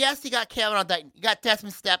 yes, you got Kavanaugh Dighton. You got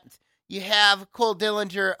Desmond Stephens. You have Cole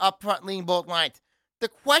Dillinger up front leading both lines. The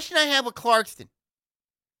question I have with Clarkston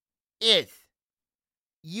is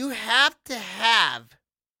you have to have,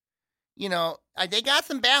 they got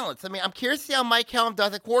some balance. I mean, I'm curious to see how Mike Helm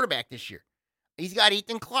does at quarterback this year. He's got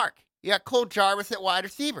Ethan Clark. You got Cole Jarvis at wide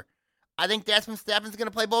receiver. I think Desmond Stephens is going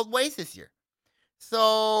to play both ways this year.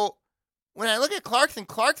 So when I look at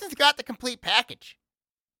Clarkson's got the complete package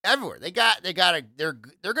everywhere. They're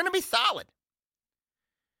going to be solid.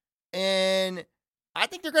 And I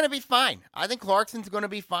think they're going to be fine. I think Clarkson's going to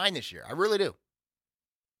be fine this year. I really do.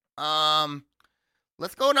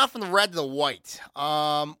 Let's go now from the red to the white.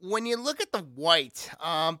 When you look at the white,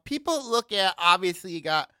 people look at, obviously you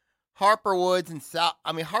got Harper Woods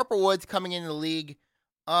Harper Woods coming into the league.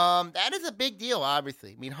 That is a big deal,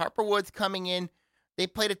 obviously. I mean, Harper Woods coming in, they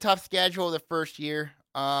played a tough schedule the first year.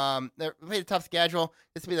 They played a tough schedule.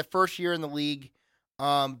 This will be the first year in the league.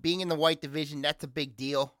 Being in the white division, that's a big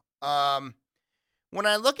deal. When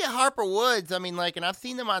I look at Harper Woods, and I've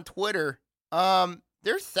seen them on Twitter,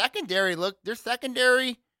 their secondary,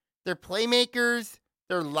 their playmakers,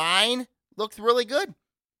 their line looks really good.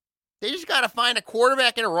 They just got to find a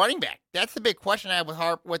quarterback and a running back. That's the big question I have with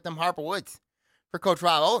Harper Woods for Coach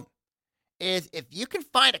Rob Olin. Is if you can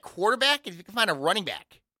find a quarterback, if you can find a running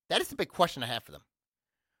back, that is the big question I have for them.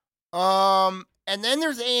 And then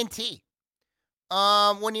there's A&T.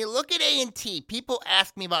 When you look at A&T, people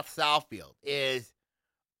ask me about Southfield. This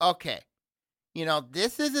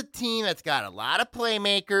is a team that's got a lot of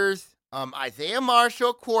playmakers. Isaiah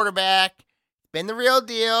Marshall, quarterback, been the real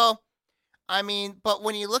deal. But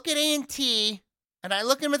when you look at A&T, and I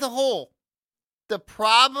look at them as a whole, the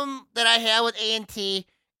problem that I have with A&T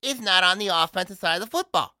is not on the offensive side of the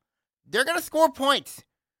football. They're going to score points.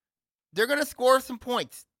 They're going to score some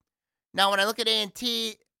points. Now, when I look at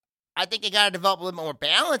A&T, I think they got to develop a little more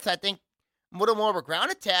balance. I think a little more of a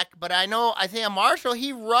ground attack. But I know Isaiah Marshall,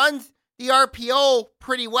 he runs the RPO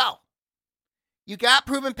pretty well. You got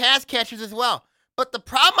proven pass catchers as well. But the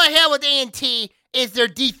problem I have with A&T is their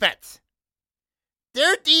defense.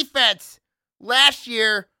 Their defense last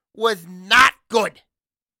year was not good.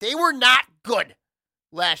 They were not good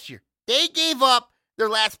last year. They gave up their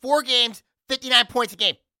last 4 games, 59 points a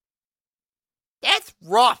game. That's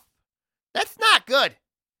rough. That's not good.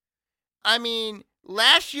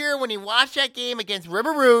 Last year when you watched that game against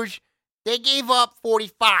River Rouge, they gave up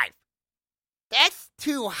 45. That's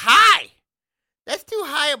too high. That's too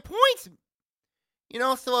high of points.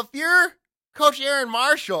 So if you're Coach Aaron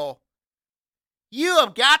Marshall, you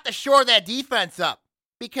have got to shore that defense up.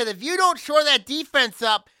 Because if you don't shore that defense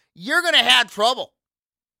up, you're going to have trouble.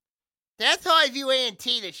 That's how I view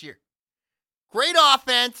A&T this year. Great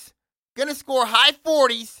offense. Going to score high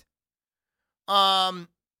 40s. I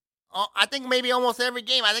think maybe almost every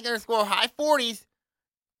game. I think they're going to score high 40s.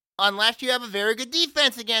 Unless you have a very good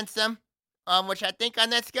defense against them. Which I think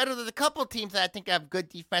on that schedule, there's a couple of teams that I think have good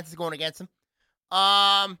defenses going against them.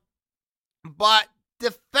 But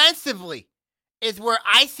defensively is where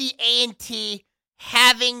I see A&T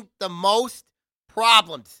having the most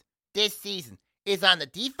problems this season, is on the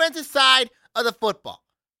defensive side of the football.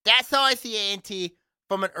 That's how I see A&T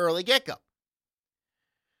from an early get-go.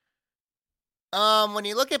 When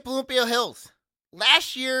you look at Bloomfield Hills,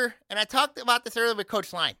 last year, and I talked about this earlier with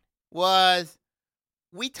Coach Line,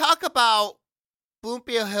 we talk about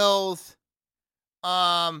Bloomfield Hills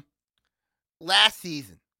last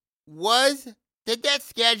season. Did that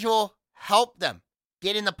schedule help them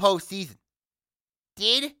get in the postseason?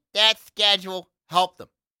 Did that schedule help them?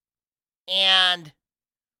 And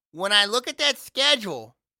when I look at that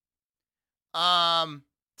schedule, to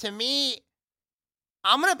me,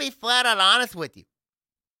 I'm going to be flat out honest with you.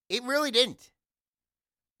 It really didn't.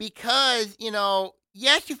 Because,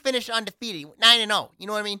 yes, you finished undefeated, 9-0, you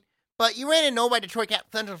know what I mean? But you ran into by Detroit Capital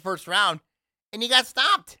Central the first round, and you got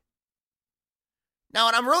stomped. Now,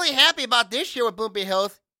 what I'm really happy about this year with Bloomfield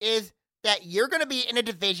Hills is that you're going to be in a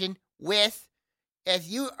division as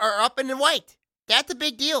you are up in the white. That's a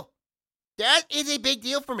big deal. That is a big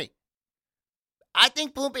deal for me. I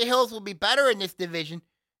think Bloomfield Hills will be better in this division.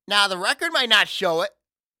 Now, the record might not show it,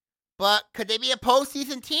 but could they be a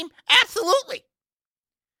postseason team? Absolutely.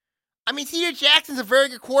 I mean, C.J. Jackson's a very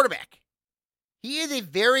good quarterback. He is a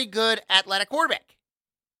very good athletic quarterback.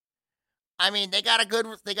 I mean, they got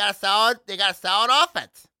a solid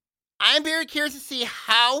offense. I'm very curious to see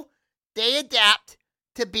how they adapt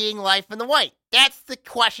to being life in the white. That's the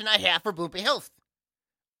question I have for Bloomfield Hills.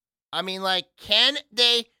 I mean, like, can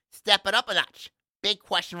they step it up a notch? Big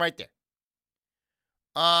question right there.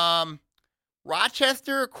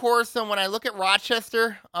 Rochester, of course, and when I look at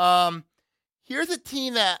Rochester, here's a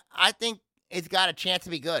team that I think has got a chance to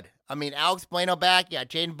be good. I mean, Alex Blano back,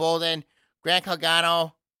 Jaden Bolden, Grant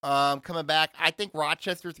Calgano coming back. I think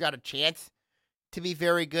Rochester's got a chance to be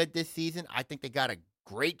very good this season. I think they got a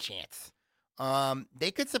great chance.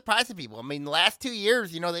 They could surprise some people. I mean, the last 2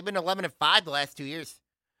 years, they've been 11-5 the last 2 years.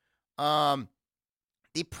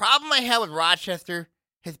 The problem I have with Rochester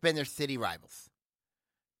has been their city rivals.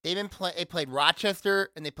 They played Rochester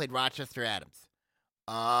and they played Rochester Adams.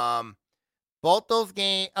 Both those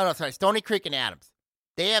games. Stony Creek and Adams.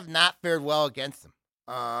 They have not fared well against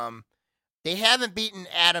them. They haven't beaten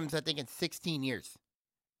Adams, I think, in 16 years,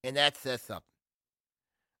 and that says something.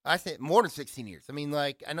 I say more than 16 years. I mean,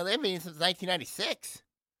 like, I know they haven't been since 1996.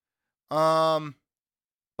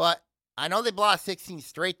 But I know they lost 16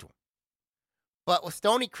 straight to them. But with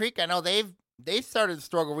Stony Creek, I know they've started to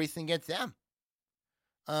struggle recently against them.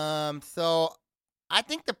 So I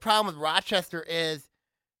think the problem with Rochester is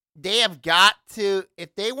they have got to,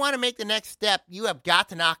 if they want to make the next step, you have got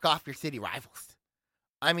to knock off your city rivals.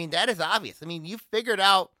 I mean, that is obvious. I mean, you figured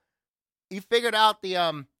out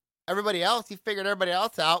the everybody else. You figured everybody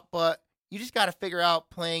else out, but you just got to figure out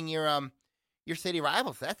playing your city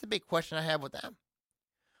rivals. That's the big question I have with them.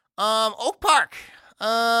 Oak Park.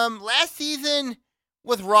 Last season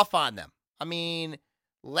was rough on them. I mean,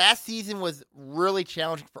 last season was really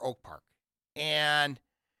challenging for Oak Park. And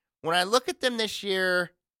when I look at them this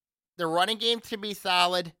year, their running game should be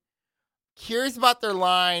solid. Curious about their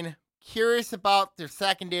line. Curious about their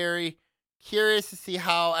secondary. Curious to see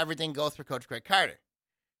how everything goes for Coach Greg Carter.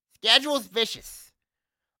 Schedule is vicious.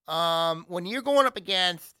 When you're going up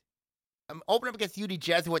against, open up against UD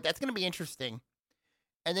Jesuit, that's going to be interesting.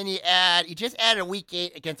 And then you just added a week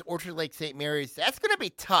 8 against Orchard Lake St. Mary's. That's going to be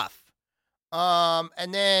tough.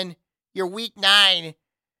 And then your week 9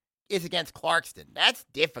 is against Clarkston. That's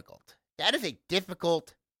difficult. That is a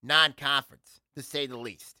difficult non-conference, to say the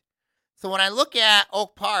least. So when I look at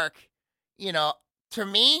Oak Park, to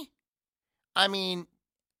me, I mean,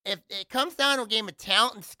 if it comes down to a game of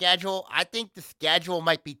talent and schedule, I think the schedule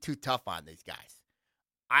might be too tough on these guys.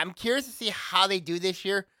 I'm curious to see how they do this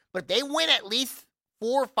year, but if they win at least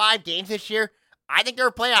 4 or 5 games this year, I think they're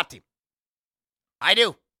a playoff team. I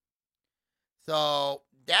do. So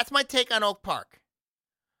that's my take on Oak Park.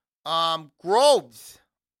 Groves.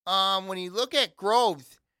 When you look at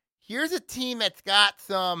Groves, here's a team that's got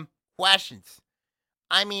some questions.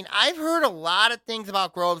 I mean, I've heard a lot of things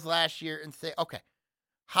about Groves last year and say, okay,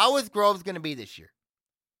 how is Groves going to be this year?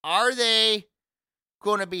 Are they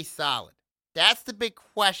going to be solid? That's the big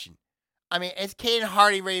question. I mean, is Caden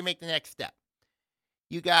Hardy ready to make the next step?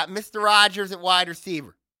 You got Mr. Rogers at wide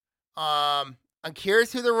receiver. I'm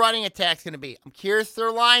curious who their running attack's going to be. I'm curious who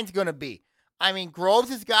their line's going to be. I mean, Groves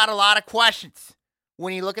has got a lot of questions.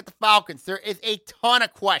 When you look at the Falcons, there is a ton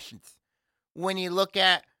of questions. When you look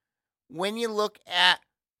at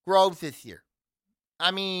Groves this year.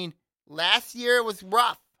 I mean, last year it was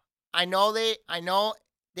rough. I know they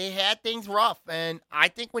had things rough, and I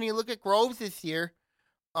think when you look at Groves this year,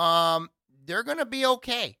 they're going to be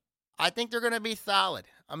okay. I think they're going to be solid.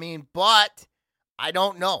 I mean, but I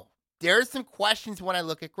don't know. There's some questions when I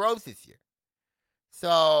look at Groves this year.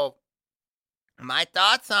 So, my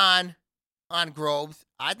thoughts on Groves,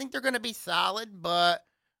 I think they're going to be solid, but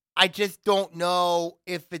I just don't know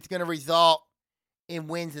if it's going to result in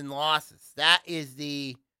wins and losses. That is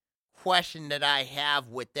the question that I have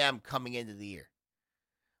with them coming into the year.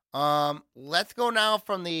 Let's go now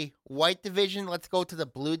from the white division. Let's go to the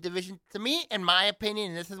blue division. To me, in my opinion,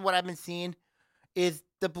 and this is what I've been seeing, is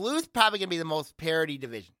the blue's probably going to be the most parity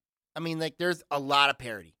division. I mean, like, there's a lot of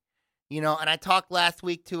parity. And I talked last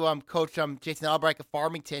week to Coach Jason Albright of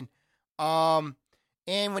Farmington. And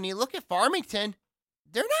when you look at Farmington,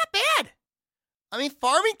 they're not bad. I mean,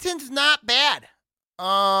 Farmington's not bad.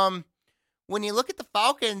 When you look at the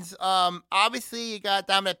Falcons, obviously you got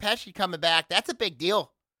Dominic Pesci coming back. That's a big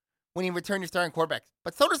deal when you return your starting quarterbacks.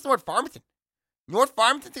 But so does North Farmington. North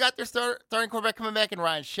Farmington's got their starting quarterback coming back in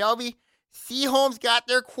Ryan Shelby. Seaholm's got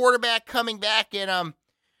their quarterback coming back in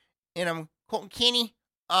Colton Kinney.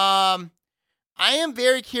 I I am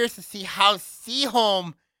very curious to see how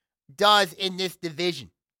Seaholm does in this division,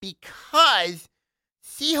 because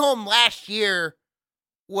Seaholm last year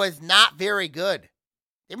was not very good.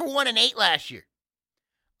 They were 1-8 last year.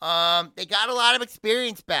 They got a lot of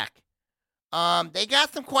experience back. They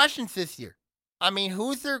got some questions this year. I mean,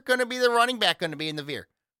 who's going to be the running back going to be in the Veer?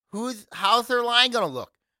 How's their line going to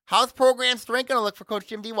look? How's program strength going to look for Coach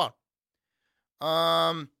Jim DeWalt?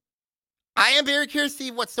 I am very curious to see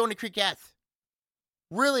what Stony Creek has.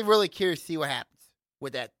 Really, really curious to see what happens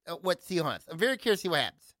with that. What Seaholm has. I'm very curious to see what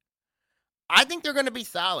happens. I think they're going to be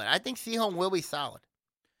solid. I think Seaholm will be solid.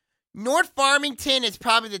 North Farmington is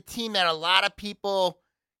probably the team that a lot of people,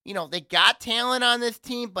 they got talent on this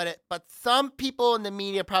team, but some people in the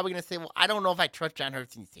media are probably going to say, well, I don't know if I trust John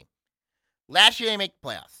Hertzing's team. Last year they make the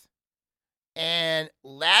playoffs. And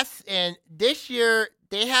this year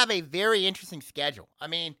they have a very interesting schedule. I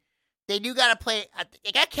mean, they do got to play.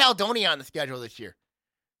 They got Caledonia on the schedule this year.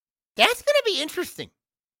 That's going to be interesting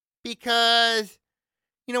because,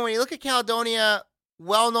 when you look at Caledonia,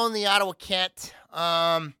 well known in the Ottawa Kent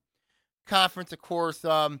conference, of course.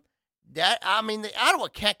 The Ottawa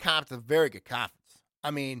Kent conference is a very good conference.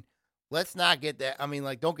 I mean, let's not get that. I mean,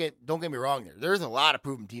 don't get me wrong there. There's a lot of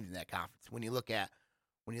proven teams in that conference. When you look at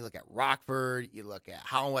Rockford, you look at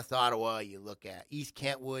Holland West Ottawa, you look at East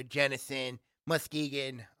Kentwood, Jenison,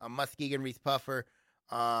 Muskegon, Reese Puffer.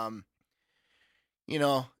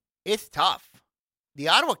 It's tough. The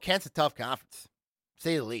Ottawa Kent's a tough conference, to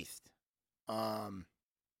say the least.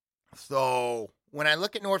 So when I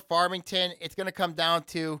look at North Farmington, it's going to come down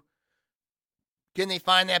to, can they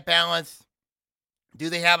find that balance?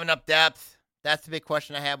 Do they have enough depth? That's the big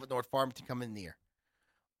question I have with North Farmington coming in the year.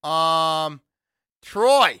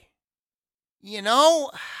 Troy.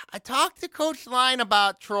 I talked to Coach Line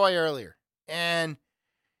about Troy earlier. And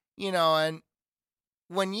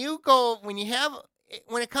when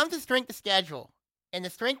it comes to strength of schedule, and the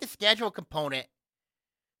strength of schedule component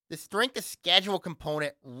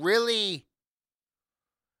really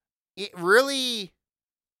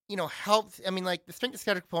helps. I mean, the strength of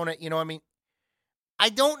schedule component, I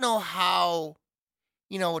don't know how,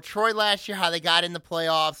 Troy last year, how they got in the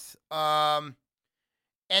playoffs. And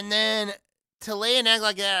then to lay an egg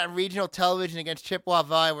like that on regional television against Chippewa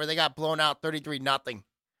Valley, where they got blown out 33-0,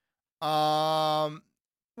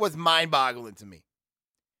 was mind-boggling to me.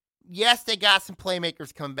 Yes, they got some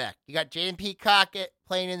playmakers coming back. You got Jaden Peacock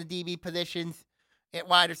playing in the DB positions at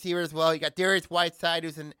wide receiver as well. You got Darius Whiteside,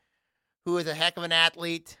 who is a heck of an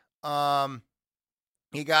athlete.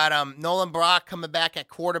 You got Nolan Brock coming back at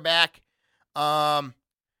quarterback. So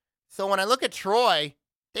when I look at Troy,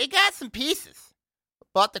 they got some pieces.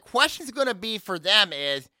 But the question is going to be for them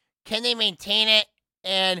is, can they maintain it?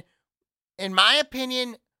 And in my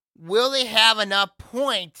opinion, will they have enough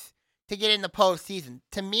points to get in the postseason?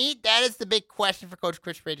 To me, that is the big question for Coach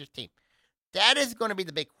Chris Fraser's team. That is going to be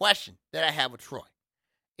the big question that I have with Troy.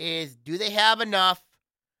 Is, do they have enough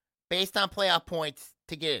based on playoff points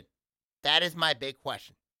to get in? That is my big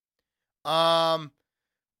question. Troy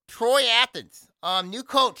Athens, new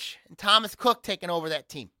coach, and Thomas Cook taking over that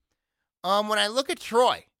team. When I look at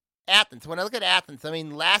Athens, I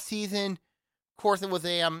mean, last season, of course, it was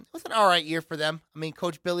an all right year for them. I mean,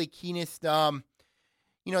 Coach Billy Keenest,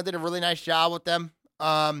 did a really nice job with them.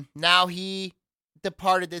 Now he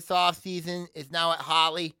departed this offseason, is now at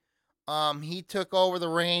Holly. He took over the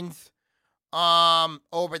reins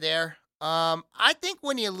over there. I think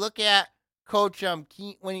when you look at Coach when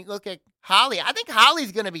you look at Holly, I think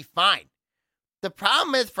Holly's going to be fine. The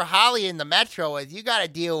problem is for Holly in the Metro is you got to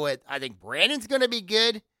deal with, I think Brandon's going to be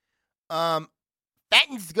good.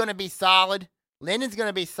 Fenton's going to be solid. Linden's going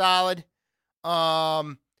to be solid.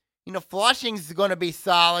 Flushing's going to be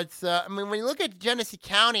solid. So, I mean, when you look at Genesee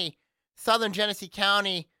County, Southern Genesee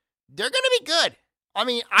County, they're going to be good. I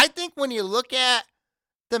mean, I think when you look at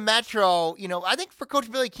the Metro, I think for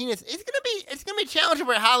Coach Billy Keenest, it's going to be challenging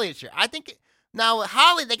for Holly this year. I think now with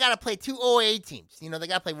Holly, they got to play two OA teams. They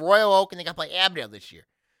got to play Royal Oak and they got to play Abdale this year.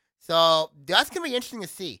 So that's going to be interesting to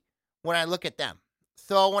see when I look at them.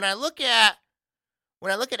 So when I look at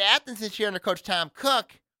Athens this year under Coach Tom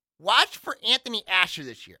Cook, watch for Anthony Asher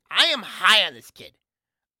this year. I am high on this kid.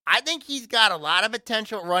 I think he's got a lot of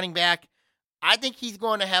potential at running back. I think he's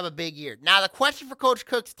going to have a big year. Now, the question for Coach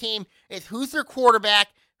Cook's team is who's their quarterback,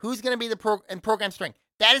 who's going to be the program strength.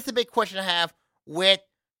 That is the big question I have with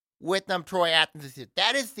Troy Athens this year.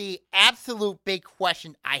 That is the absolute big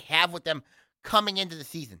question I have with them coming into the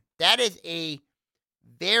season. That is a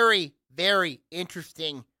very, very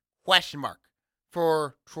interesting question mark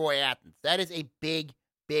for Troy Athens. That is a big,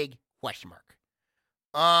 big question mark.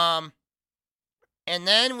 And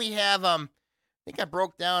then we have think I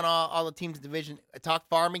broke down all the teams in the division. I talked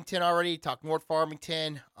Farmington already. Talked North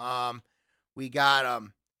Farmington. We got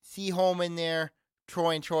Seaholm in there.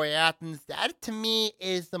 Troy and Troy Athens. That, to me,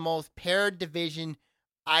 is the most paired division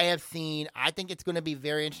I have seen. I think it's going to be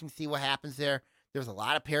very interesting to see what happens there. There's a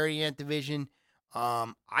lot of parity in that division.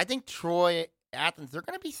 I think Troy, Athens, they're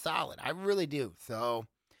going to be solid. I really do. So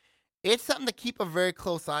it's something to keep a very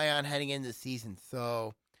close eye on heading into the season.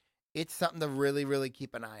 So it's something to really, really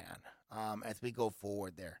keep an eye on as we go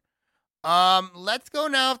forward there. Let's go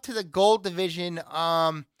now to the gold division.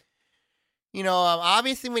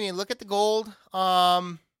 Obviously, when you look at the gold,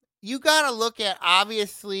 you got to look at,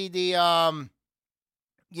 obviously, the,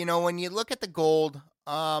 when you look at the gold,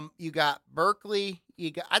 you got Berkeley.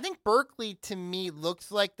 I think Berkeley, to me,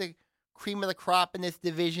 looks like the cream of the crop in this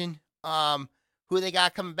division. Who they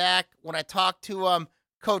got coming back. When I talked to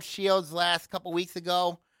Coach Shields last couple weeks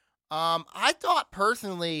ago, I thought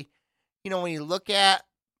personally, when you look at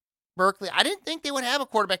Berkeley, I didn't think they would have a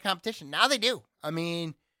quarterback competition. Now they do. I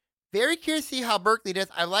mean, very curious to see how Berkeley does.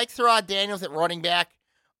 I like Sherrod Daniels at running back.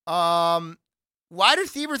 Wide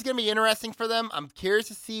receiver is going to be interesting for them. I'm curious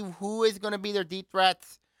to see who is going to be their deep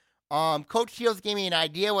threats. Coach Shields gave me an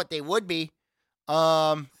idea what they would be.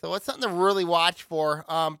 So it's something to really watch for.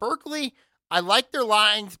 Berkeley, I like their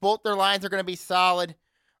lines. Both their lines are going to be solid.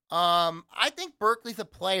 I think Berkeley's a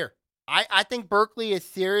player. I think Berkeley is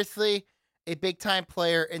seriously a big-time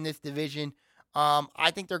player in this division.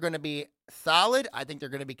 I think they're going to be solid. I think they're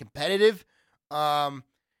going to be competitive. And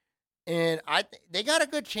they got a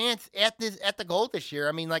good chance at the gold this year.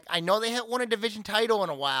 I mean, I know they haven't won a division title in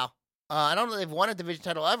a while. I don't know if they've won a division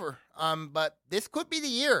title ever. But this could be the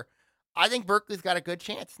year. I think Berkeley's got a good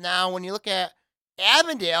chance. Now, when you look at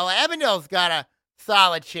Avondale's got a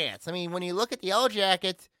solid chance. I mean, when you look at the Yellow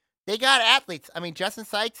Jackets, they got athletes. I mean, Justin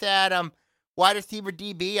Sykes at wide receiver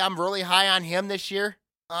DB. I'm really high on him this year.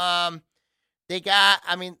 They've got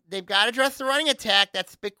to address the running attack.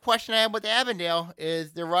 That's the big question I have with Avondale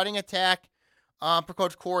is their running attack for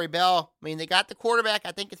Coach Corey Bell. I mean, they got the quarterback.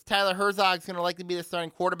 I think it's Tyler Herzog's going to likely be the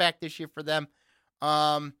starting quarterback this year for them.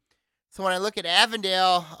 So when I look at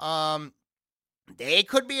Avondale, they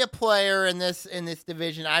could be a player in this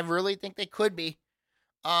division. I really think they could be.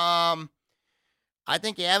 I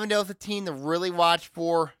think Avondale's a team to really watch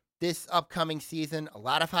for this upcoming season. A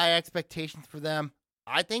lot of high expectations for them.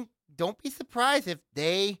 I think don't be surprised if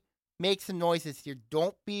they make some noise this year.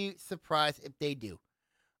 Don't be surprised if they do.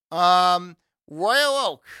 Royal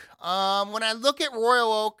Oak. When I look at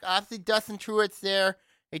Royal Oak, obviously Dustin Truitt's there.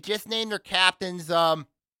 They just named their captains, Mekhi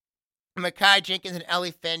Jenkins and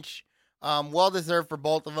Ellie Finch. Well-deserved for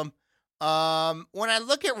both of them. When I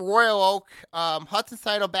look at Royal Oak, Hudson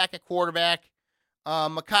Seidel back at quarterback.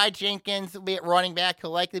 Mekhi Jenkins will be at running back.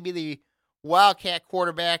 He'll likely be the Wildcat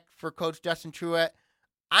quarterback for Coach Dustin Truitt.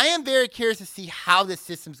 I am very curious to see how this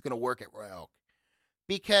system's going to work at Royal Oak.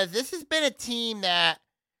 Because this has been a team that,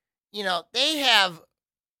 they have,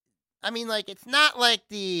 it's not like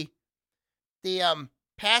the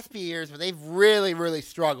past few years where they've really, really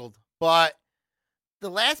struggled. But the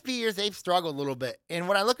last few years, they've struggled a little bit. And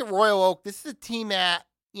when I look at Royal Oak, this is a team that,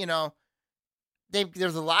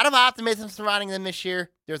 there's a lot of optimism surrounding them this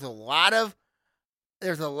year. There's a lot of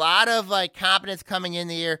confidence coming in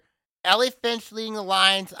the year. Ellie Finch leading the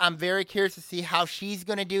lines. I'm very curious to see how she's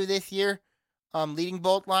going to do this year, leading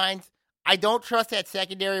both lines. I don't trust that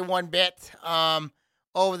secondary one bit.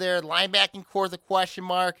 Over there, linebacking core is a question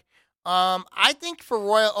mark. I think for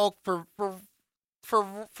Royal Oak,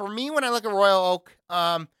 for me, when I look at Royal Oak,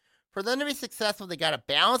 for them to be successful, they got to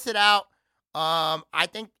balance it out. I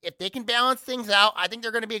think if they can balance things out, I think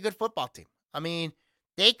they're going to be a good football team. I mean,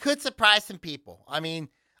 they could surprise some people. I mean,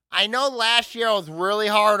 I know last year I was really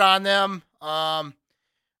hard on them. I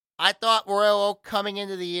thought Royal Oak coming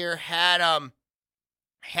into the year had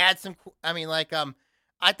some.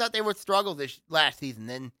 I thought they would struggle this last season.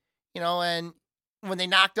 Then, and when they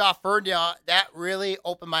knocked off Ferndale, that really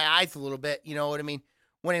opened my eyes a little bit. You know what I mean?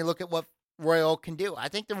 When I look at what Royal Oak can do, I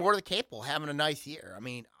think they're more than capable of having a nice year. I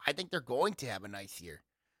mean, I think they're going to have a nice year.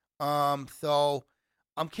 So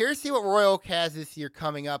I'm curious to see what Royal Oak has this year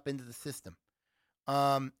coming up into the system.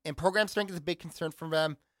 And program strength is a big concern for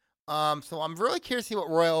them. So I'm really curious to see what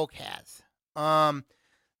Royal Oak has.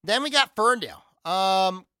 Then we got Ferndale.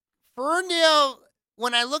 Ferndale,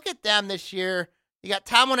 when I look at them this year, you got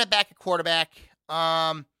Tom Winnett back at quarterback.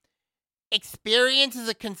 Experience is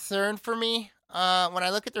a concern for me. When I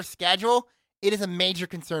look at their schedule, it is a major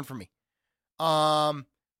concern for me.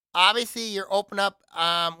 Obviously, you're open up.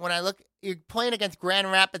 You're playing against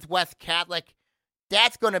Grand Rapids West Catholic.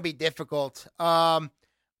 That's going to be difficult.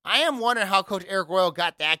 I am wondering how Coach Eric Royal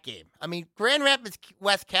got that game. I mean, Grand Rapids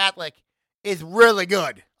West Catholic is really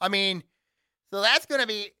good. I mean, so that's going to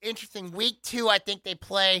be interesting. Week 2, I think they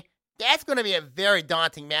play. That's going to be a very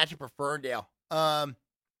daunting matchup for Ferndale. But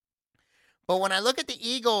when I look at the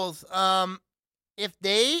Eagles, if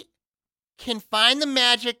they can find the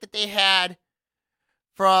magic that they had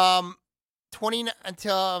from 20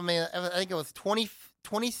 until, I think it was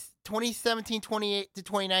 2017, 28 to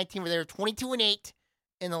 2019, where they were 22-8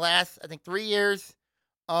 in the last, I think, 3 years.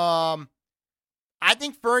 I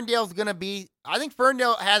think Ferndale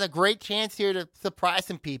has a great chance here to surprise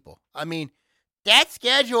some people. I mean, that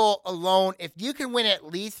schedule alone, if you can win at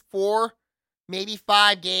least 4, maybe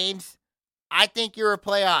 5 games, I think you're a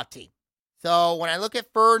playoff team. So when I look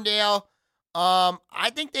at Ferndale,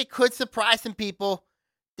 I think they could surprise some people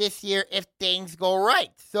this year if things go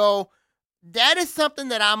right. So that is something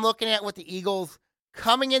that I'm looking at with the Eagles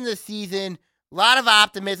coming into the season. A lot of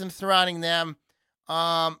optimism surrounding them.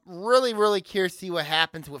 Really, really curious to see what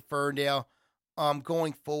happens with Ferndale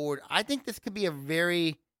going forward. I think this could be a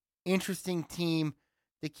very interesting team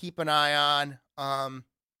to keep an eye on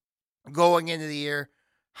going into the year.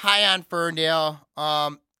 High on Ferndale.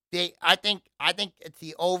 I think it's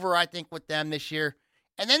the over, I think, with them this year.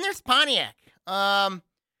 And then there's Pontiac.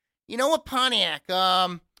 You know what, Pontiac?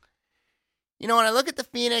 When I look at the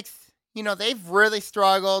Phoenix, they've really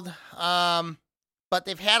struggled. But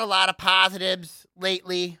they've had a lot of positives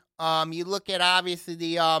lately. You look at, obviously,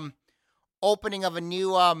 the opening of the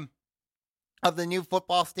new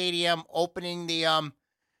football stadium, opening the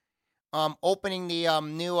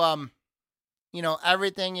new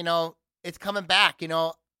everything, it's coming back,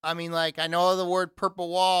 I mean, I know the word purple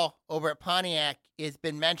wall over at Pontiac has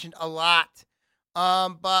been mentioned a lot.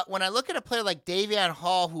 But when I look at a player like Davion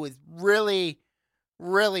Hall, who has really,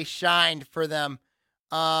 really shined for them,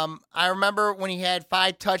 I remember when he had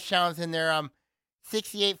 5 touchdowns in their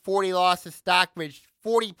 68-40 loss to Stockbridge.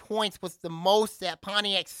 40 points was the most that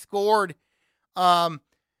Pontiac scored. Was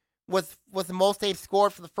the most they've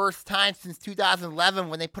scored for the first time since 2011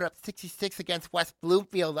 when they put up 66 against West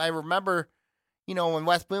Bloomfield. I remember, when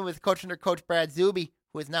West Bloomfield was coached under Coach Brad Zuby,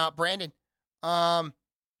 who is now at Brandon.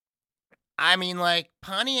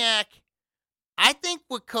 Pontiac, I think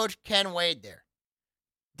with Coach Ken Wade there,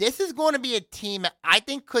 this is going to be a team that I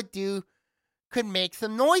think could make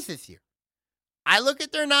some noise this year. I look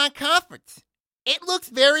at their non-conference. It looks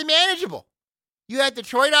very manageable. You had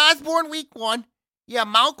Detroit Osborne week 1. You have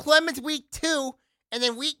Mount Clemens week 2. And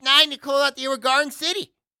then week 9 to close out the year with Garden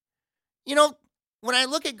City. When I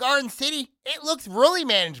look at Garden City, it looks really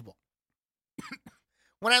manageable.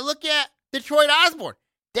 When I look at Detroit Osborne,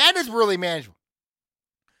 that is really manageable.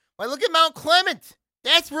 When I look at Mount Clemens,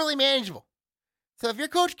 that's really manageable. So if you're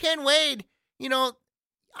Coach Ken Wade,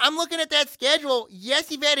 I'm looking at that schedule.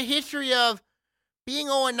 Yes, you've had a history of being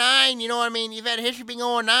 0-9, You've had a history of being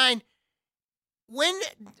 0-9. When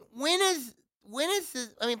is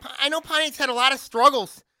this? I know Pontiac's had a lot of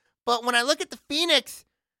struggles, but when I look at the Phoenix,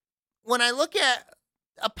 when I look at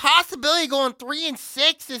a possibility going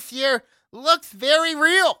 3-6 this year, looks very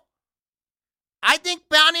real. I think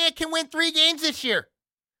Pontiac can win 3 games this year.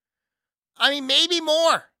 Maybe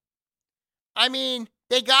more.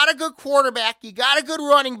 They got a good quarterback. You got a good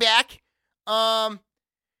running back.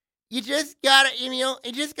 You just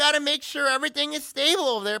gotta make sure everything is stable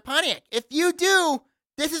over there at Pontiac. If you do,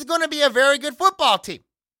 this is going to be a very good football team.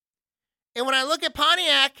 And when I look at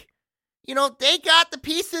Pontiac, they got the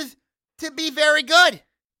pieces to be very good.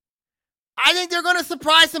 I think they're going to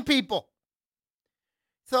surprise some people.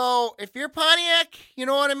 So if you're Pontiac,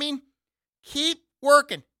 keep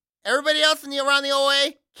working. Everybody else around the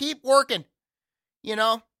OA, keep working.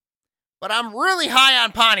 But I'm really high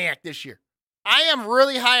on Pontiac this year. I am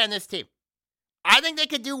really high on this team. I think they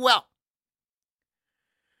could do well.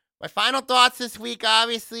 My final thoughts this week,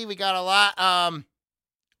 obviously, we got a lot. I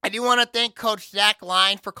do want to thank Coach Zach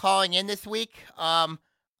Line for calling in this week on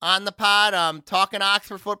the pod, talking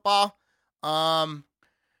Oxford football. I'm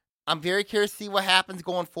very curious to see what happens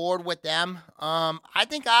going forward with them. I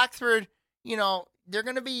think Oxford, they're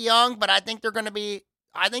going to be young, but I think they're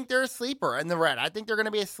a sleeper in the red. I think they're going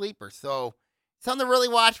to be a sleeper. So something to really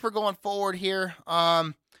watch for going forward here.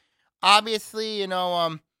 Obviously,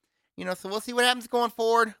 so we'll see what happens going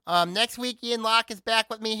forward. Next week, Ian Locke is back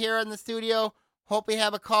with me here in the studio. Hope we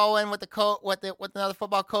have a call in with with another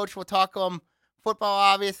football coach. We'll talk football,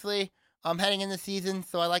 obviously, heading in the season.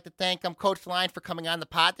 So I'd like to thank Coach Line for coming on the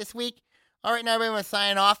pod this week. All right, now everybody, I'm going to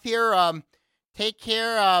sign off here. Take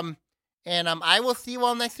care, and I will see you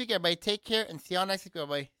all next week, everybody. Take care, and see you all next week,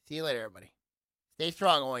 everybody. See you later, everybody. Stay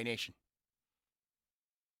strong, OA Nation.